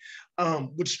 right,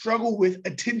 would struggle with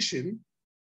attention,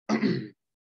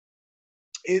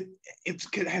 it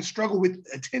has struggled with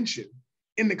attention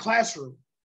in the classroom,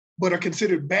 but are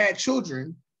considered bad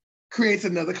children, creates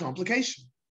another complication.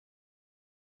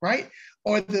 Right?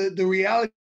 Or the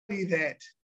reality that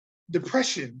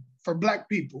depression for Black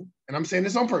people, and I'm saying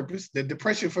this on purpose, that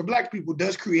depression for Black people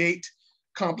does create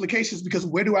complications because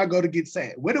where do I go to get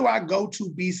sad? Where do I go to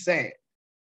be sad?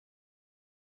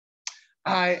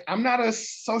 I'm not a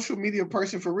social media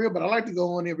person for real, but I like to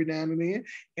go on every now and then.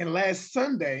 And last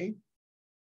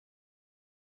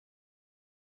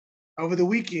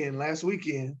weekend, last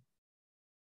weekend,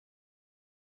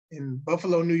 in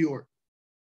Buffalo, New York,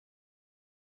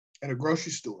 at a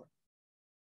grocery store,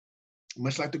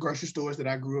 much like the grocery stores that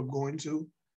I grew up going to,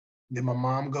 that my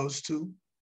mom goes to,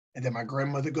 and that my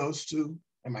grandmother goes to,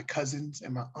 and my cousins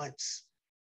and my aunts.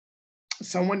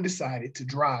 Someone decided to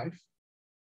drive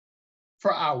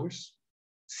for hours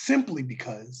simply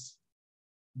because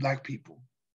Black people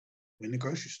were in the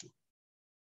grocery store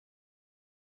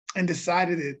and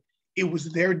decided that it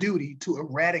was their duty to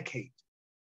eradicate,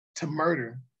 to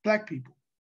murder Black people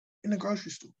in the grocery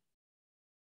store.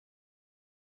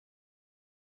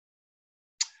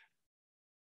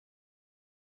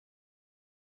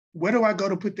 Where do I go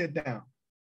to put that down?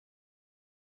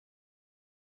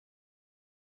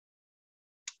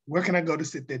 Where can I go to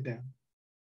sit that down?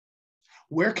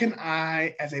 Where can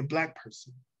I, as a Black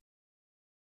person,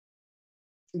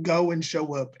 go and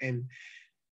show up and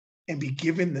be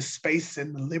given the space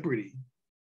and the liberty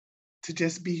to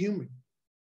just be human?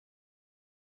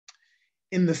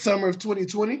 In the summer of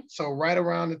 2020, so right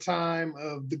around the time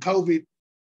of the COVID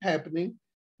happening,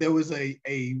 there was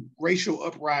a racial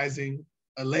uprising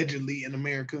allegedly in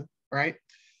America, right?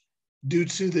 Due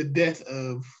to the death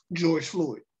of George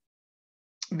Floyd.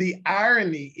 The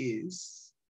irony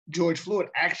is George Floyd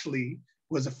actually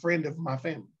was a friend of my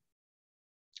family.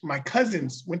 My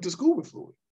cousins went to school with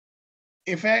Floyd.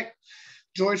 In fact,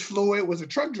 George Floyd was a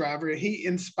truck driver and he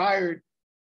inspired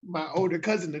my older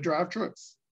cousin to drive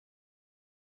trucks.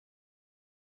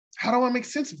 How do I make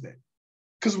sense of that?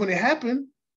 Because when it happened,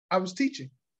 I was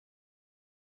teaching.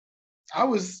 I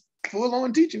was full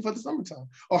on teaching for the summertime.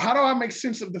 Or how do I make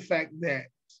sense of the fact that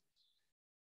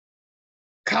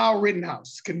Kyle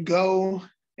Rittenhouse can go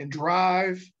and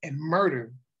drive and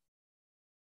murder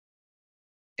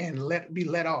and be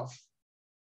let off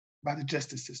by the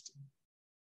justice system.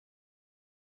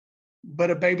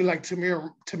 But a baby like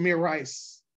Tamir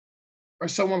Rice or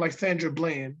someone like Sandra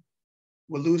Bland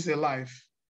will lose their life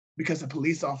because a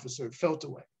police officer felt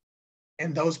away.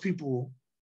 And those people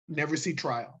never see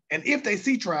trial. And if they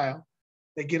see trial,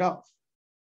 they get off.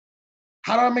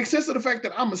 How do I make sense of the fact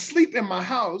that I'm asleep in my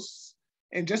house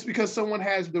and just because someone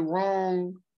has the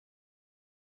wrong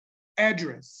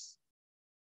address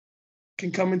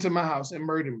can come into my house and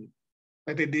murder me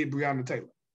like they did Breonna Taylor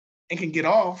and can get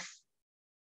off?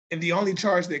 And the only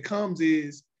charge that comes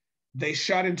is they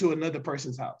shot into another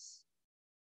person's house.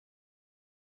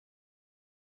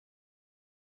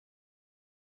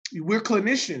 We're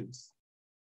clinicians.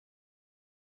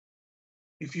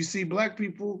 If you see Black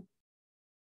people,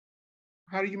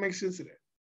 how do you make sense of that?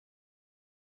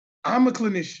 I'm a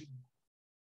clinician.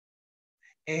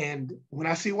 And when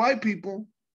I see white people,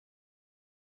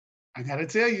 I gotta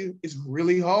tell you, it's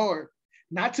really hard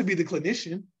not to be the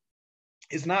clinician.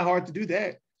 It's not hard to do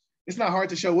that. It's not hard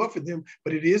to show up for them,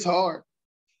 but it is hard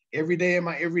every day in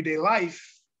my everyday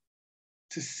life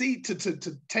to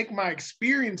take my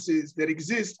experiences that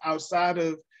exist outside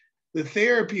of the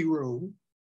therapy room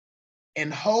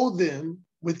and hold them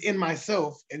within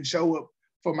myself and show up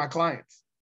for my clients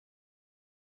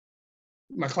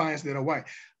that are white.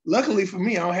 Luckily for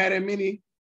me, I don't have that many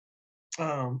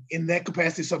in that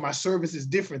capacity, so my service is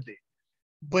different there.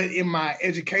 But in my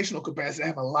educational capacity, I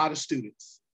have a lot of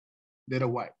students that are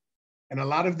white, and a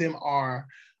lot of them are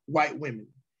white women.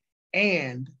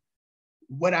 And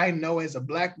what I know as a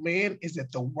Black man is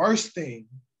that the worst thing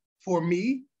for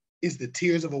me is the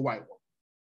tears of a white woman.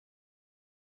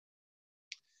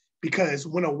 Because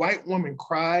when a white woman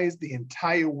cries, the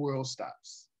entire world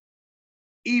stops,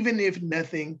 even if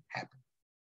nothing happened.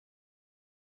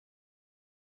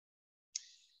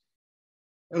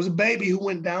 There was a baby who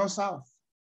went down south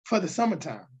for the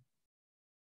summertime,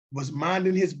 was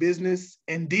minding his business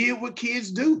and did what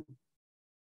kids do.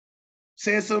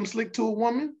 Said something slick to a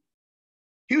woman.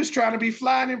 He was trying to be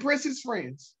fly and impress his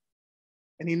friends,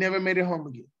 and he never made it home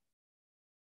again.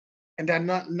 And that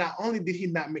not only did he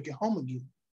not make it home again,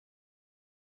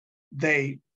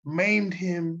 they maimed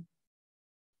him,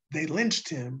 they lynched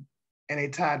him, and they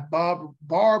tied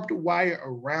barbed wire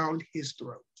around his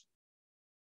throat.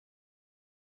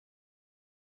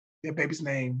 That baby's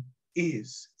name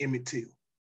is Emmett Till.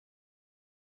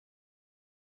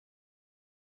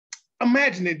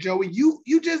 Imagine it, Joey.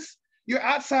 You're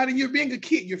outside and you're being a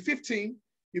kid. You're 15.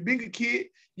 You're being a kid.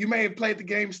 You may have played the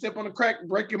game, step on a crack,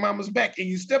 break your mama's back, and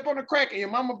you step on a crack and your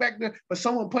mama back there, but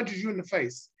someone punches you in the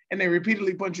face, and they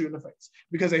repeatedly punch you in the face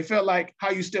because they felt like how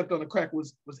you stepped on a crack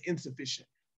was insufficient.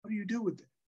 What do you do with it?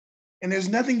 And there's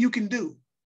nothing you can do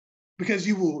because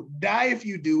you will die if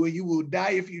you do, and you will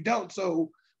die if you don't.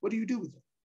 So what do you do with it?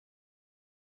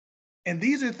 And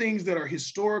these are things that are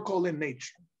historical in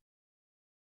nature.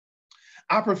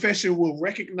 Our profession will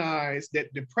recognize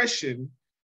that depression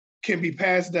can be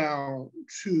passed down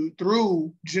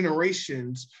through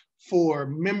generations for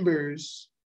members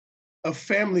of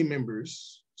family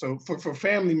members. So for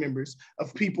family members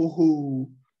of people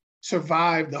who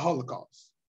survived the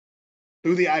Holocaust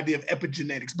through the idea of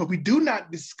epigenetics. But we do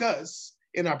not discuss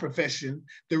in our profession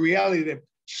the reality that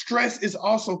stress is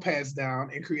also passed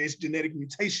down and creates genetic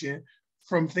mutation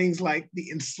from things like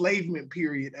the enslavement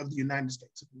period of the United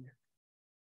States of America,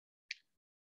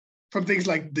 from things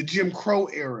like the Jim Crow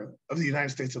era of the United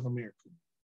States of America,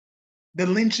 the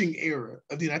lynching era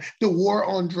of the war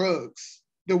on drugs,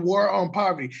 the war on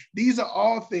poverty. These are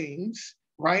all things,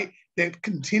 right, that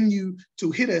continue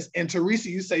to hit us. And Teresa,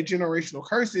 you say generational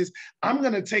curses. I'm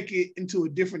gonna take it into a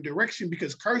different direction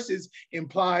because curses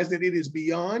implies that it is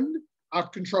beyond our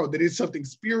control, that it's something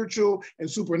spiritual and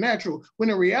supernatural, when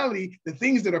in reality, the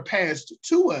things that are passed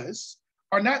to us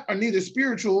are neither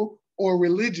spiritual or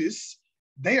religious.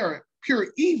 They are pure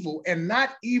evil, and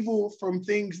not evil from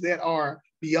things that are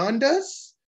beyond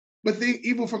us, but the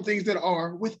evil from things that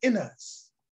are within us,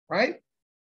 right?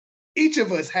 Each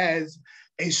of us has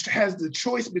the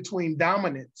choice between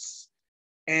dominance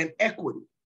and equity,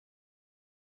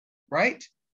 right?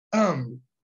 And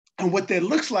what that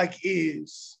looks like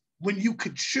is when you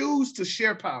could choose to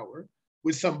share power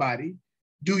with somebody,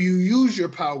 do you use your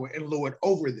power and lord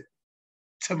over them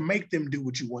to make them do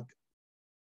what you want them?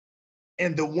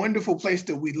 And the wonderful place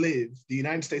that we live, the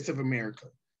United States of America,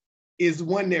 is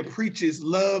one that preaches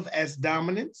love as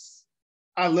dominance.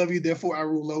 I love you, therefore I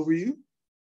rule over you.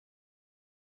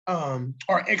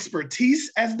 Or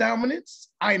expertise as dominance.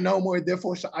 I know more,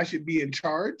 therefore I should be in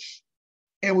charge.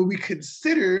 And when we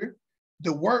consider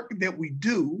the work that we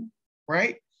do,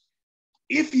 right?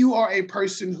 If you are a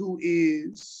person who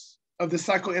is of the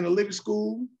psychoanalytic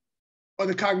school or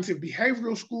the cognitive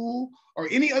behavioral school or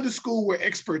any other school where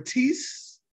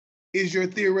expertise is your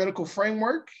theoretical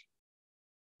framework,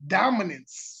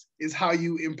 dominance is how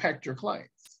you impact your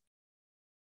clients.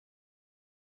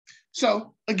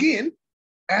 So again,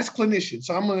 as clinicians,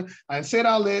 so I said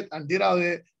all that, I did all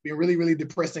that, being really, really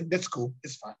depressing. That's cool,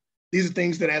 it's fine. These are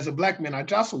things that as a Black man I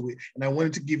jostle with, and I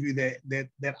wanted to give you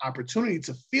that opportunity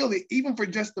to feel it, even for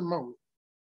just a moment.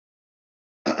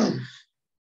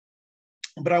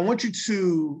 But I want you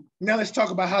to, now let's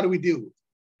talk about how do we deal with it.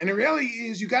 And the reality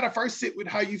is you gotta first sit with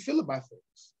how you feel about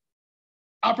things.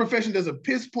 Our profession does a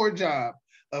piss poor job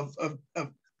of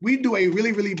we do a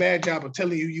really, really bad job of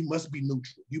telling you you must be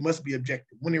neutral, you must be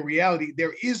objective, when in reality,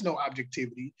 there is no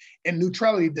objectivity and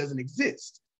neutrality doesn't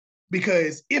exist.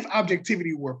 Because if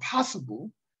objectivity were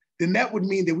possible, then that would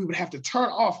mean that we would have to turn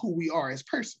off who we are as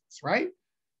persons, right?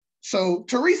 So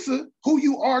Teresa, who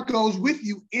you are goes with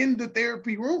you in the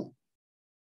therapy room.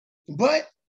 But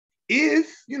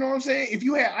if, you know what I'm saying, if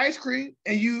you had ice cream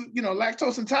and you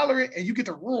lactose intolerant and you get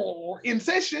to roar in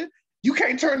session, you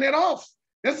can't turn that off.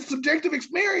 That's a subjective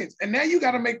experience. And now you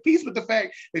got to make peace with the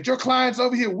fact that your client's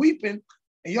over here weeping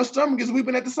and your stomach is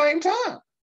weeping at the same time.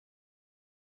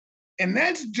 And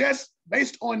that's just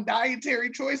based on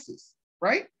dietary choices,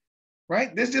 right?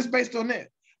 Right? That's just based on that.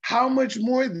 How much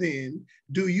more then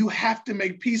do you have to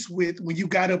make peace with when you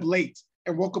got up late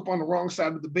and woke up on the wrong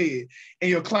side of the bed and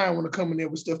your client want to come in there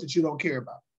with stuff that you don't care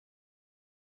about?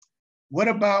 What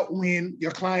about when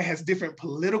your client has different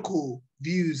political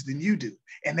views than you do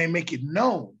and they make it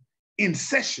known in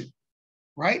session,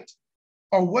 right?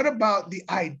 Or what about the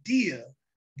idea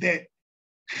that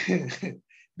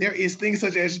there is things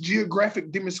such as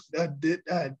geographic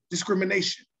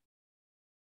discrimination.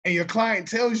 And your client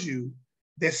tells you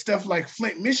that stuff like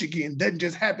Flint, Michigan doesn't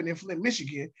just happen in Flint,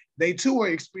 Michigan. They too are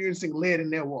experiencing lead in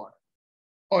their water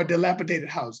or dilapidated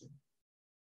housing.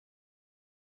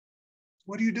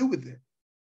 What do you do with it?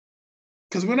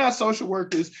 Because we're not social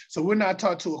workers, so we're not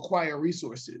taught to acquire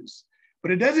resources.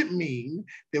 But it doesn't mean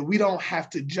that we don't have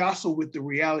to jostle with the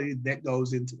reality that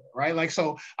goes into that, right? Like,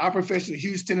 so our profession, a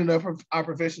huge tenet of our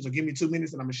profession, so give me 2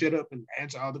 minutes and I'm gonna shut up and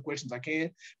answer all the questions I can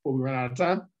before we run out of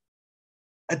time.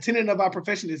 A tenet of our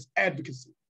profession is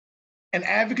advocacy. And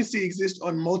advocacy exists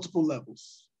on multiple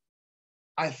levels.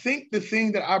 I think the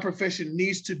thing that our profession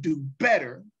needs to do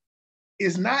better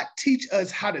is not teach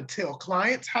us how to tell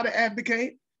clients how to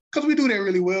advocate, because we do that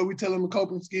really well. We tell them the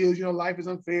coping skills, life is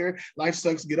unfair, life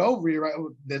sucks, get over it, right?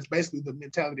 That's basically the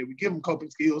mentality that we give them, coping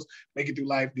skills, make it through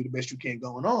life, do the best you can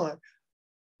going on.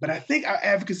 But I think our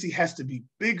advocacy has to be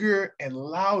bigger and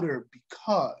louder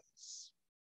because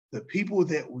the people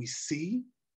that we see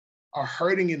are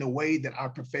hurting in a way that our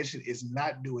profession is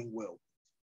not doing well.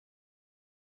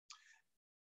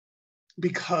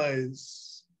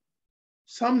 Because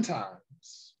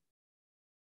sometimes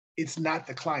it's not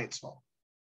the client's fault.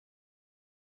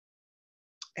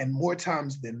 And more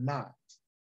times than not,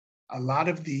 a lot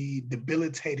of the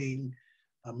debilitating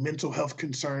mental health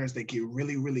concerns that get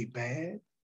really, really bad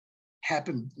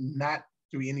happen not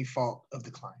through any fault of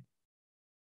the client.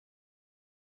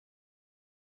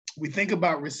 We think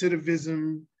about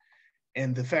recidivism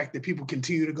and the fact that people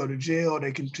continue to go to jail,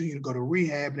 they continue to go to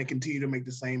rehab, and they continue to make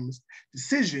the same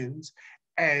decisions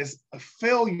as a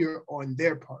failure on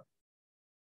their part.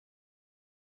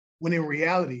 When in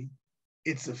reality,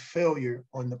 it's a failure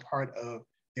on the part of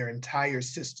their entire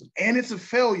system. And it's a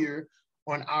failure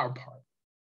on our part.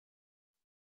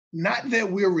 Not that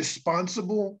we're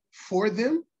responsible for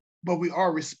them, but we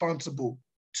are responsible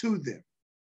to them.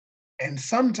 And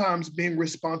sometimes being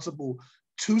responsible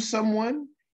to someone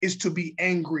is to be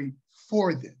angry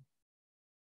for them.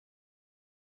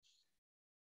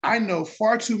 I know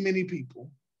far too many people,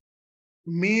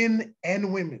 men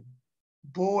and women,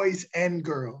 boys and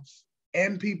girls,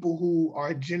 and people who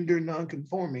are gender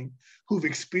nonconforming, who've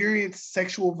experienced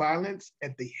sexual violence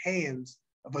at the hands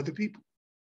of other people.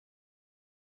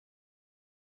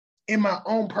 In my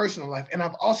own personal life, and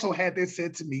I've also had that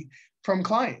said to me from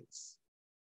clients.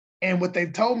 And what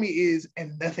they've told me is,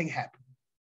 and nothing happened.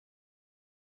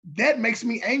 That makes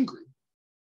me angry.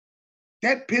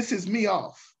 That pisses me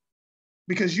off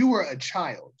because you were a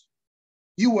child.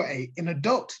 You were an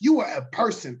adult. You were a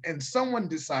person, and someone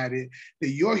decided that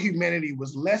your humanity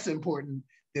was less important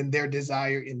than their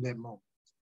desire in that moment.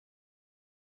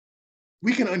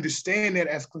 We can understand that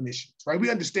as clinicians, right? We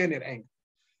understand that anger.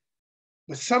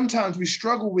 But sometimes we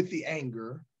struggle with the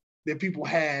anger that people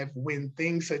have when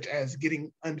things such as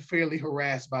getting unfairly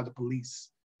harassed by the police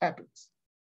happens.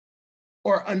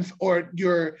 or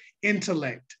your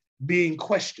intellect being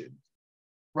questioned,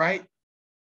 right?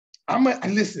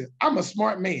 Listen, I'm a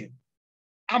smart man.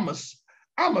 I'm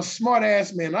a smart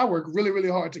ass man. I work really, really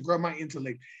hard to grow my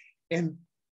intellect. And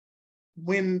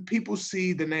when people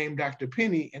see the name Dr.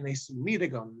 Pennie and they see me, they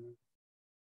go,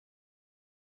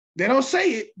 they don't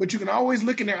say it, but you can always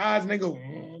look in their eyes and they go,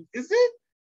 is it?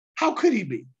 How could he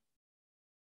be?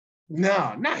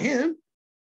 No, not him,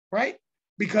 right?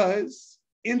 Because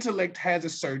intellect has a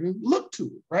certain look to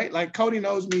it, right? Like Cody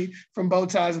knows me from bow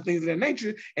ties and things of that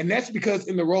nature. And that's because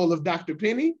in the role of Dr.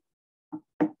 Pennie,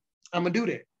 I'm gonna do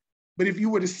that. But if you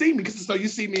were to see me, because so you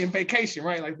see me in Vacation,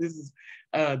 right? Like this is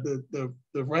the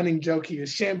running joke here.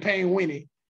 Champagne Winnie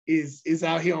is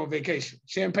out here on vacation.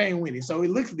 Champagne Winnie. So it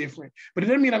looks different, but it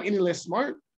doesn't mean I'm any less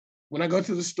smart. When I go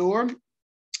to the store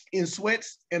in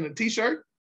sweats and a t-shirt,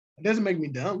 it doesn't make me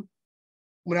dumb.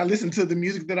 When I listen to the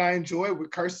music that I enjoy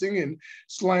with cursing and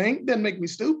slang, it doesn't make me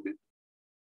stupid.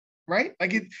 Right?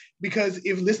 Like it, because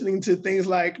if listening to things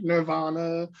like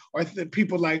Nirvana or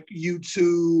people like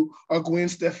U2 or Gwen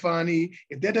Stefani,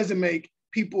 if that doesn't make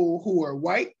people who are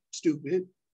white stupid,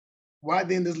 why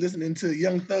then does listening to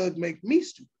Young Thug make me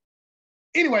stupid?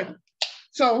 Anyway,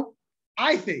 so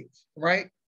I think, right?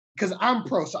 Because I'm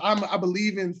pro, so I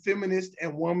believe in feminist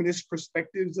and womanist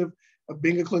perspectives of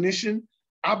being a clinician.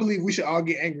 I believe we should all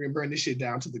get angry and burn this shit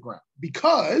down to the ground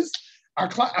because our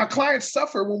clients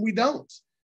suffer when we don't.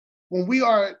 When we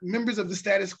are members of the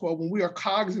status quo, when we are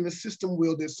cogs in the system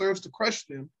wheel that serves to crush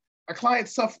them, our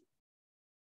clients suffer.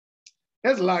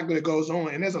 There's a lot that goes on,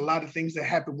 and there's a lot of things that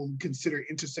happen when we consider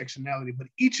intersectionality. But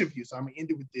each of you, so I'm gonna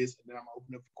end it with this, and then I'm gonna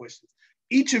open up for questions.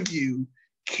 Each of you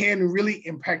can really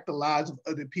impact the lives of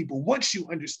other people once you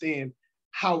understand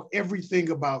how everything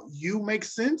about you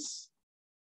makes sense,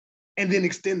 and then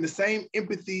extend the same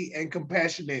empathy and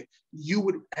compassion that you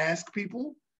would ask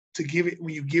people to give it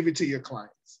when you give it to your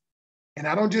clients. And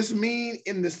I don't just mean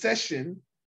in the session,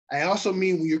 I also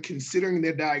mean when you're considering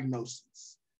their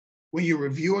diagnosis, when you're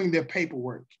reviewing their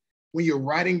paperwork, when you're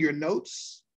writing your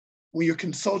notes, when you're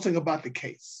consulting about the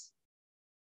case.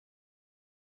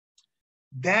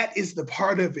 That is the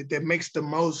part of it that makes the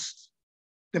most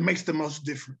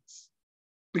difference.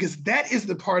 Because that is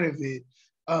the part of it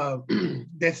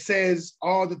that says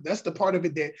that's the part of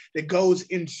it that goes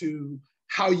into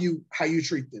how you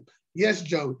treat them. Yes,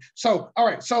 Joey. So, all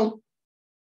right, so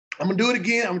I'm gonna do it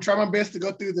again. I'm gonna try my best to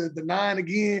go through the 9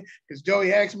 again because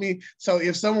Joey asked me. So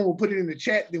if someone will put it in the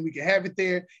chat, then we can have it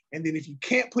there. And then if you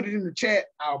can't put it in the chat,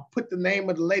 I'll put the name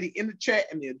of the lady in the chat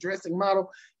and the addressing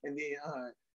model, and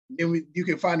then you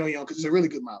can find on your own because it's a really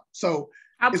good model. So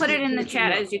I'll put it in the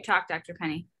chat as you talk, Dr.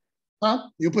 Pennie. Huh?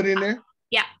 You'll put it in there?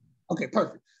 Yeah. Okay,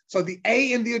 perfect. So the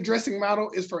A in the addressing model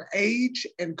is for age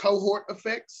and cohort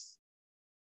effects.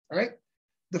 All right.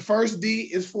 The first D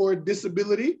is for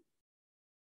disability.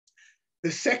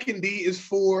 The second D is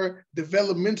for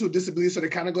developmental disability, so they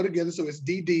kind of go together, so it's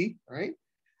DD, right?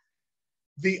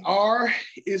 The R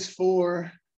is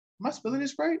for, am I spelling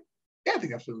this right? Yeah, I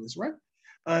think I'm spelling this right.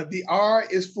 The R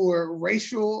is for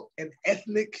racial and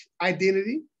ethnic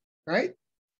identity, right?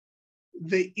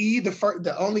 The E,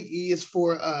 the only E is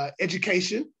for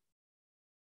education.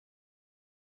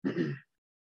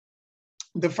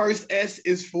 The first S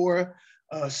is for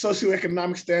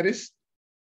socioeconomic status.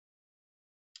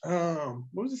 What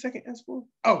was the second S for?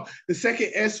 Oh, the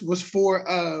second S was for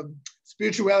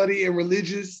spirituality and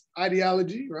religious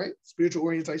ideology, right? Spiritual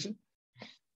orientation.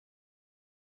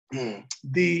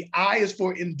 The I is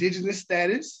for indigenous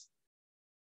status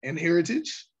and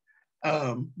heritage.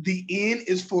 The N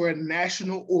is for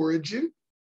national origin.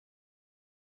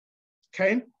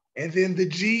 Okay. And then the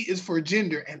G is for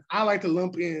gender. And I like to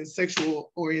lump in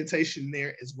sexual orientation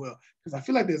there as well, because I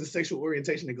feel like there's a sexual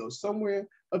orientation that goes somewhere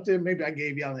up there. Maybe I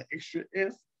gave y'all an extra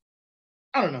S.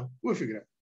 I don't know. We'll figure it out.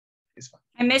 It's fine.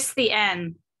 I missed the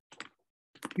N.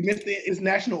 You missed the, it's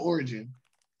national origin.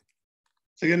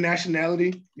 So your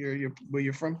nationality, your where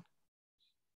you're from.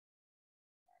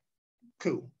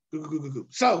 Cool. Cool.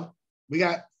 So we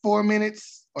got 4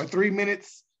 minutes or 3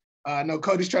 minutes. I know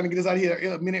Cody's trying to get us out of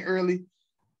here a minute early.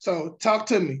 So talk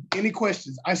to me. Any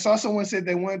questions? I saw someone said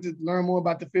they wanted to learn more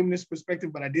about the feminist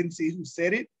perspective, but I didn't see who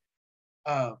said it.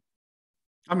 I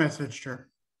messaged her.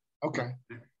 Okay.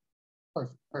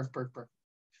 Perfect.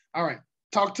 All right.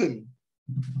 Talk to me.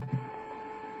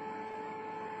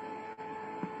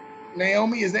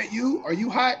 Naomi, is that you? Are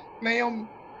you hot, Naomi?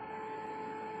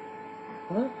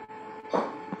 What?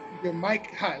 Your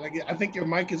mic hot. Like I think your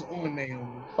mic is on,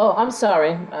 Naomi. Oh, I'm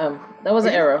sorry. That was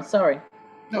an error. Sorry.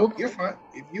 No, Oops. you're fine.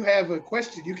 If you have a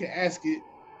question, you can ask it.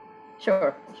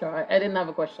 Sure. I didn't have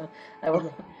a question. Okay.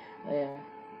 Yeah.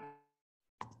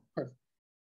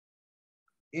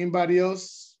 Anybody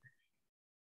else?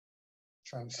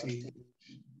 Trying to see in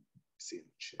the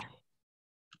chat.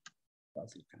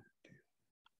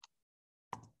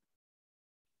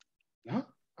 No,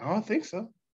 I don't think so.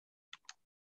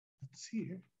 Let's see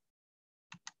here.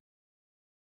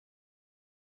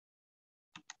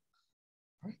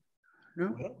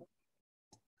 No.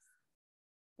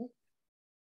 Well,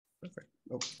 Perfect.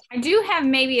 Oh. I do have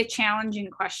maybe a challenging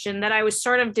question that I was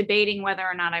sort of debating whether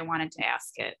or not I wanted to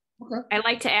ask it. okay. I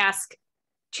like to ask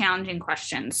challenging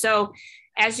questions. So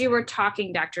as you were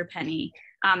talking, Dr. Pennie,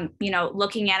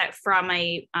 looking at it from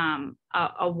a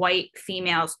white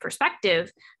female's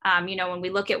perspective, when we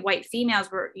look at white females,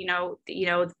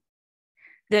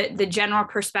 the general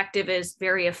perspective is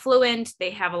very affluent.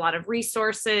 They have a lot of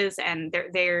resources, and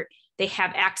they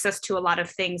have access to a lot of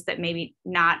things that maybe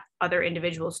not other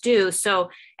individuals do. So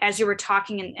as you were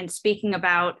talking and speaking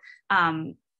about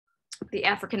the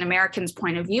African Americans'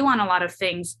 point of view on a lot of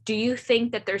things, do you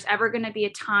think that there's ever going to be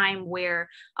a time where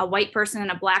a white person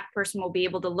and a Black person will be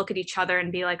able to look at each other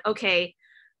and be like, okay,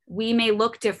 we may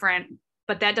look different,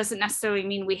 but that doesn't necessarily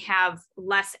mean we have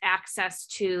less access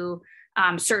to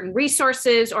certain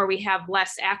resources, or we have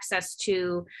less access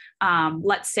to,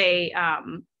 let's say,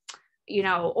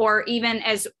 or even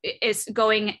as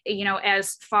going,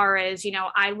 as far as,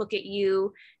 I look at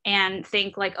you and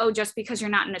think like, oh, just because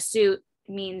you're not in a suit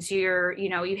means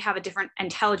you have a different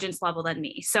intelligence level than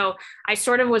me. So I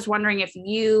sort of was wondering if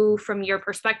you, from your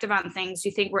perspective on things,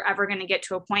 you think we're ever going to get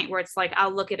to a point where it's like,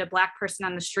 I'll look at a Black person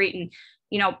on the street and,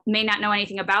 may not know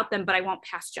anything about them, but I won't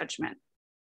pass judgment.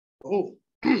 Oh,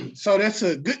 so that's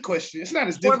a good question. It's not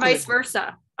as difficult. Or vice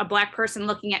versa. A Black person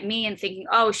looking at me and thinking,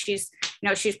 oh, she's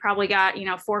probably got,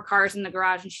 4 cars in the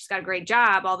garage and she's got a great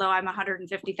job, although I'm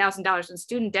 $150,000 in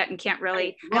student debt and can't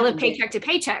really, I live paycheck to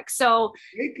paycheck. So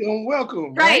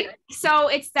welcome. Right.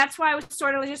 So that's why I was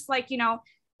sort of just like,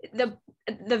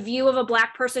 the view of a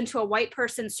Black person to a white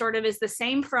person sort of is the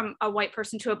same from a white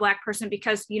person to a Black person,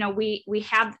 because, we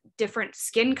have different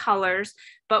skin colors,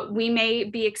 but we may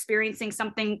be experiencing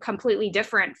something completely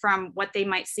different from what they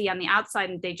might see on the outside,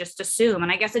 and they just assume.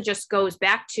 And I guess it just goes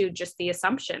back to just the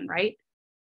assumption, right?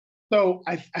 So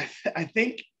I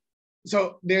think,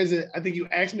 so I think you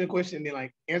asked me a question and then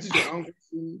like answered your own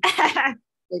question.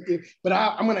 But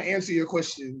I'm going to answer your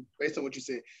question based on what you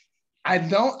said.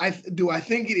 Do I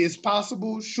think it is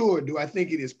possible? Sure. Do I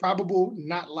think it is probable?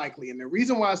 Not likely. And the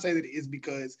reason why I say that is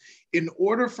because in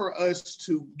order for us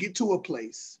to get to a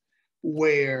place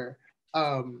where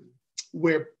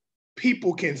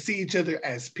people can see each other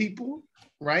as people,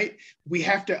 right? We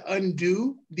have to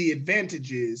undo the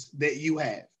advantages that you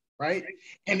have, right?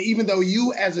 And even though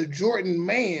you as a Jordan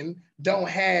man don't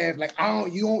have like,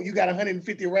 you got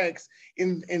 150 racks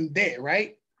in debt,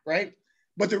 right? Right?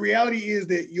 But the reality is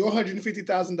that your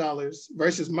 $150,000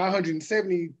 versus my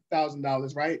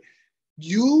 $170,000, right?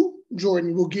 You,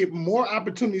 Jordan, will get more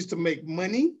opportunities to make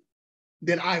money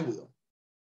than I will.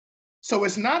 So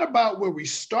it's not about where we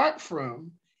start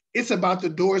from. It's about the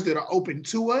doors that are open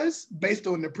to us based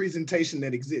on the presentation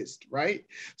that exists, right?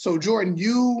 So Jordan,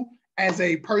 you as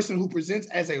a person who presents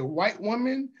as a white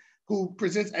woman, who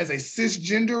presents as a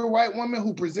cisgender white woman,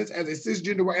 who presents as a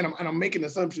cisgender white, and I'm making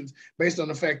assumptions based on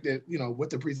the fact that, what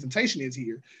the presentation is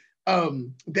here.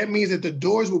 That means that the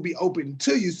doors will be open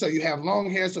to you. So you have long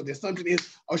hair. So the assumption is,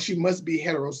 oh, she must be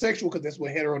heterosexual because that's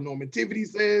what heteronormativity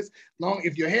says.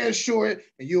 If your hair is short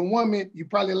and you're a woman, you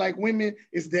probably like women.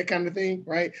 It's that kind of thing,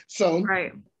 right? So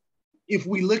right. If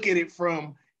we look at it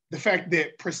from the fact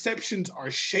that perceptions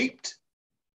are shaped,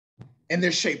 and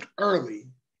they're shaped early,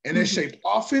 and they're shaped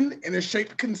often, and they're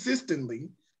shaped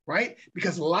consistently, right?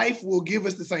 Because life will give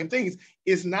us the same things.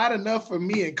 It's not enough for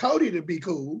me and Cody to be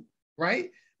cool,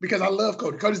 right? Because I love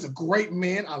Cody. Cody's a great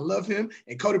man. I love him.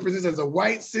 And Cody presents as a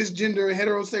white, cisgender,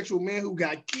 heterosexual man who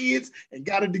got kids and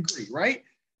got a degree, right?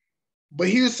 But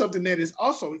here's something that is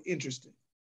also interesting.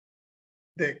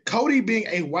 That Cody being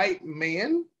a white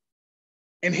man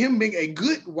and him being a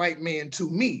good white man to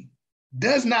me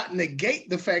does not negate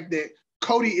the fact that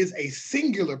Cody is a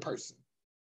singular person.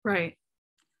 Right.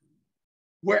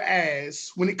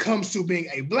 Whereas when it comes to being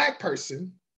a Black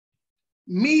person,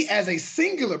 me as a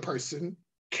singular person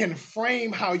can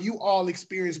frame how you all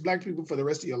experience Black people for the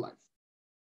rest of your life.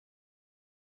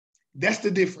 That's the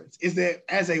difference, is that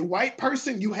as a white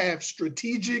person, you have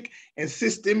strategic and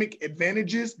systemic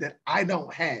advantages that I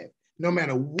don't have. No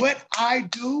matter what I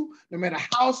do, no matter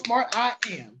how smart I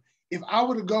am, if I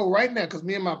were to go right now, because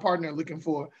me and my partner are looking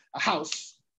for a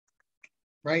house,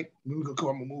 right? I'm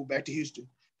gonna move back to Houston,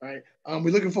 right?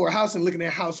 We're looking for a house and looking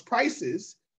at house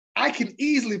prices. I can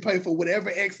easily pay for whatever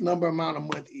X number amount a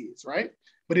month is, right?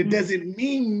 but it doesn't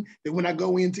mean that when I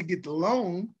go in to get the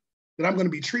loan that I'm going to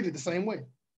be treated the same way.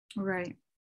 Right.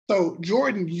 So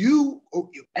Jordan, you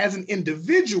as an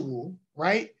individual,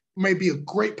 right, may be a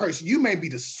great person. You may be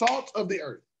the salt of the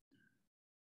earth,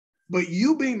 but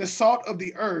you being the salt of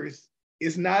the earth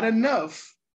is not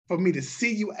enough for me to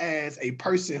see you as a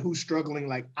person who's struggling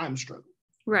like I'm struggling.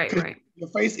 Right, right. Your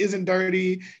face isn't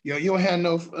dirty. You don't have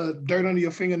no dirt under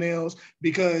your fingernails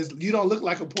because you don't look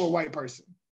like a poor white person.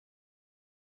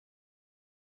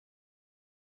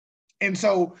 And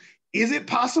so, is it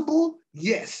possible?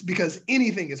 Yes, because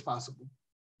anything is possible.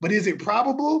 But is it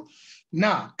probable?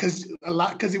 Nah, because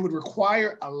it would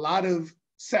require a lot of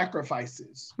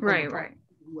sacrifices. Right, right.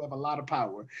 You have a lot of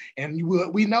power, and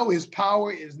what we know is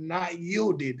power is not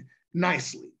yielded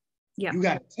nicely. Yeah, you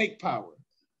got to take power.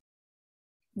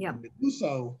 Yeah, to do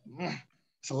so,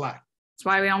 it's a lot. That's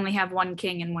why we only have one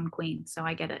king and one queen. So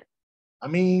I get it. I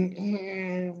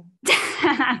mean,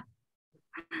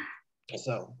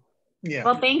 so yeah.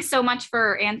 Well, thanks so much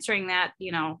for answering that,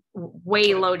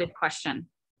 way loaded question.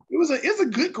 It's a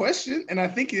good question, and I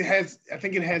think it has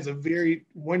a very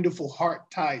wonderful heart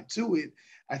tied to it.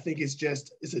 I think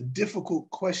it's a difficult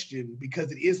question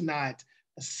because it is not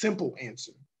a simple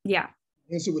answer. Yeah.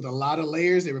 Answer with a lot of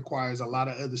layers. It requires a lot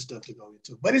of other stuff to go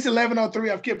into. But it's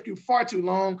 11:03. I've kept you far too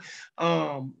long.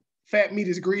 Fat meat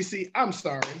is greasy. I'm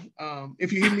sorry.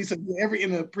 If you hear me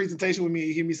in a presentation with me,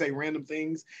 you hear me say random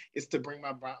things, it's to bring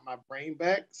my brain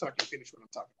back so I can finish what I'm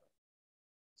talking about.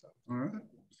 So. All right.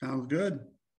 Sounds good.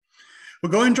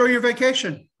 Well, go enjoy your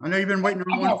vacation. I know you've been waiting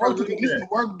on one. This is the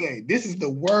work day. This is the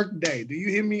work day. Do you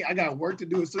hear me? I got work to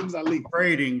do as soon as I leave.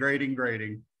 Grading.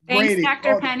 Thanks,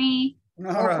 Dr. Pennie.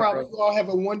 No problem. You all have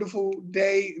a wonderful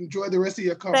day. Enjoy the rest of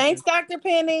your conference. Thanks, Dr.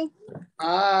 Pennie.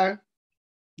 Bye.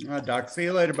 Doc, see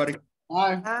you later, buddy.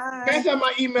 Bye. Pass out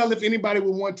my email if anybody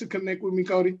would want to connect with me,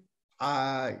 Cody.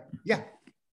 Yeah.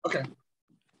 Okay.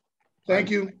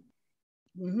 Thank you.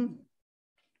 Mm-hmm.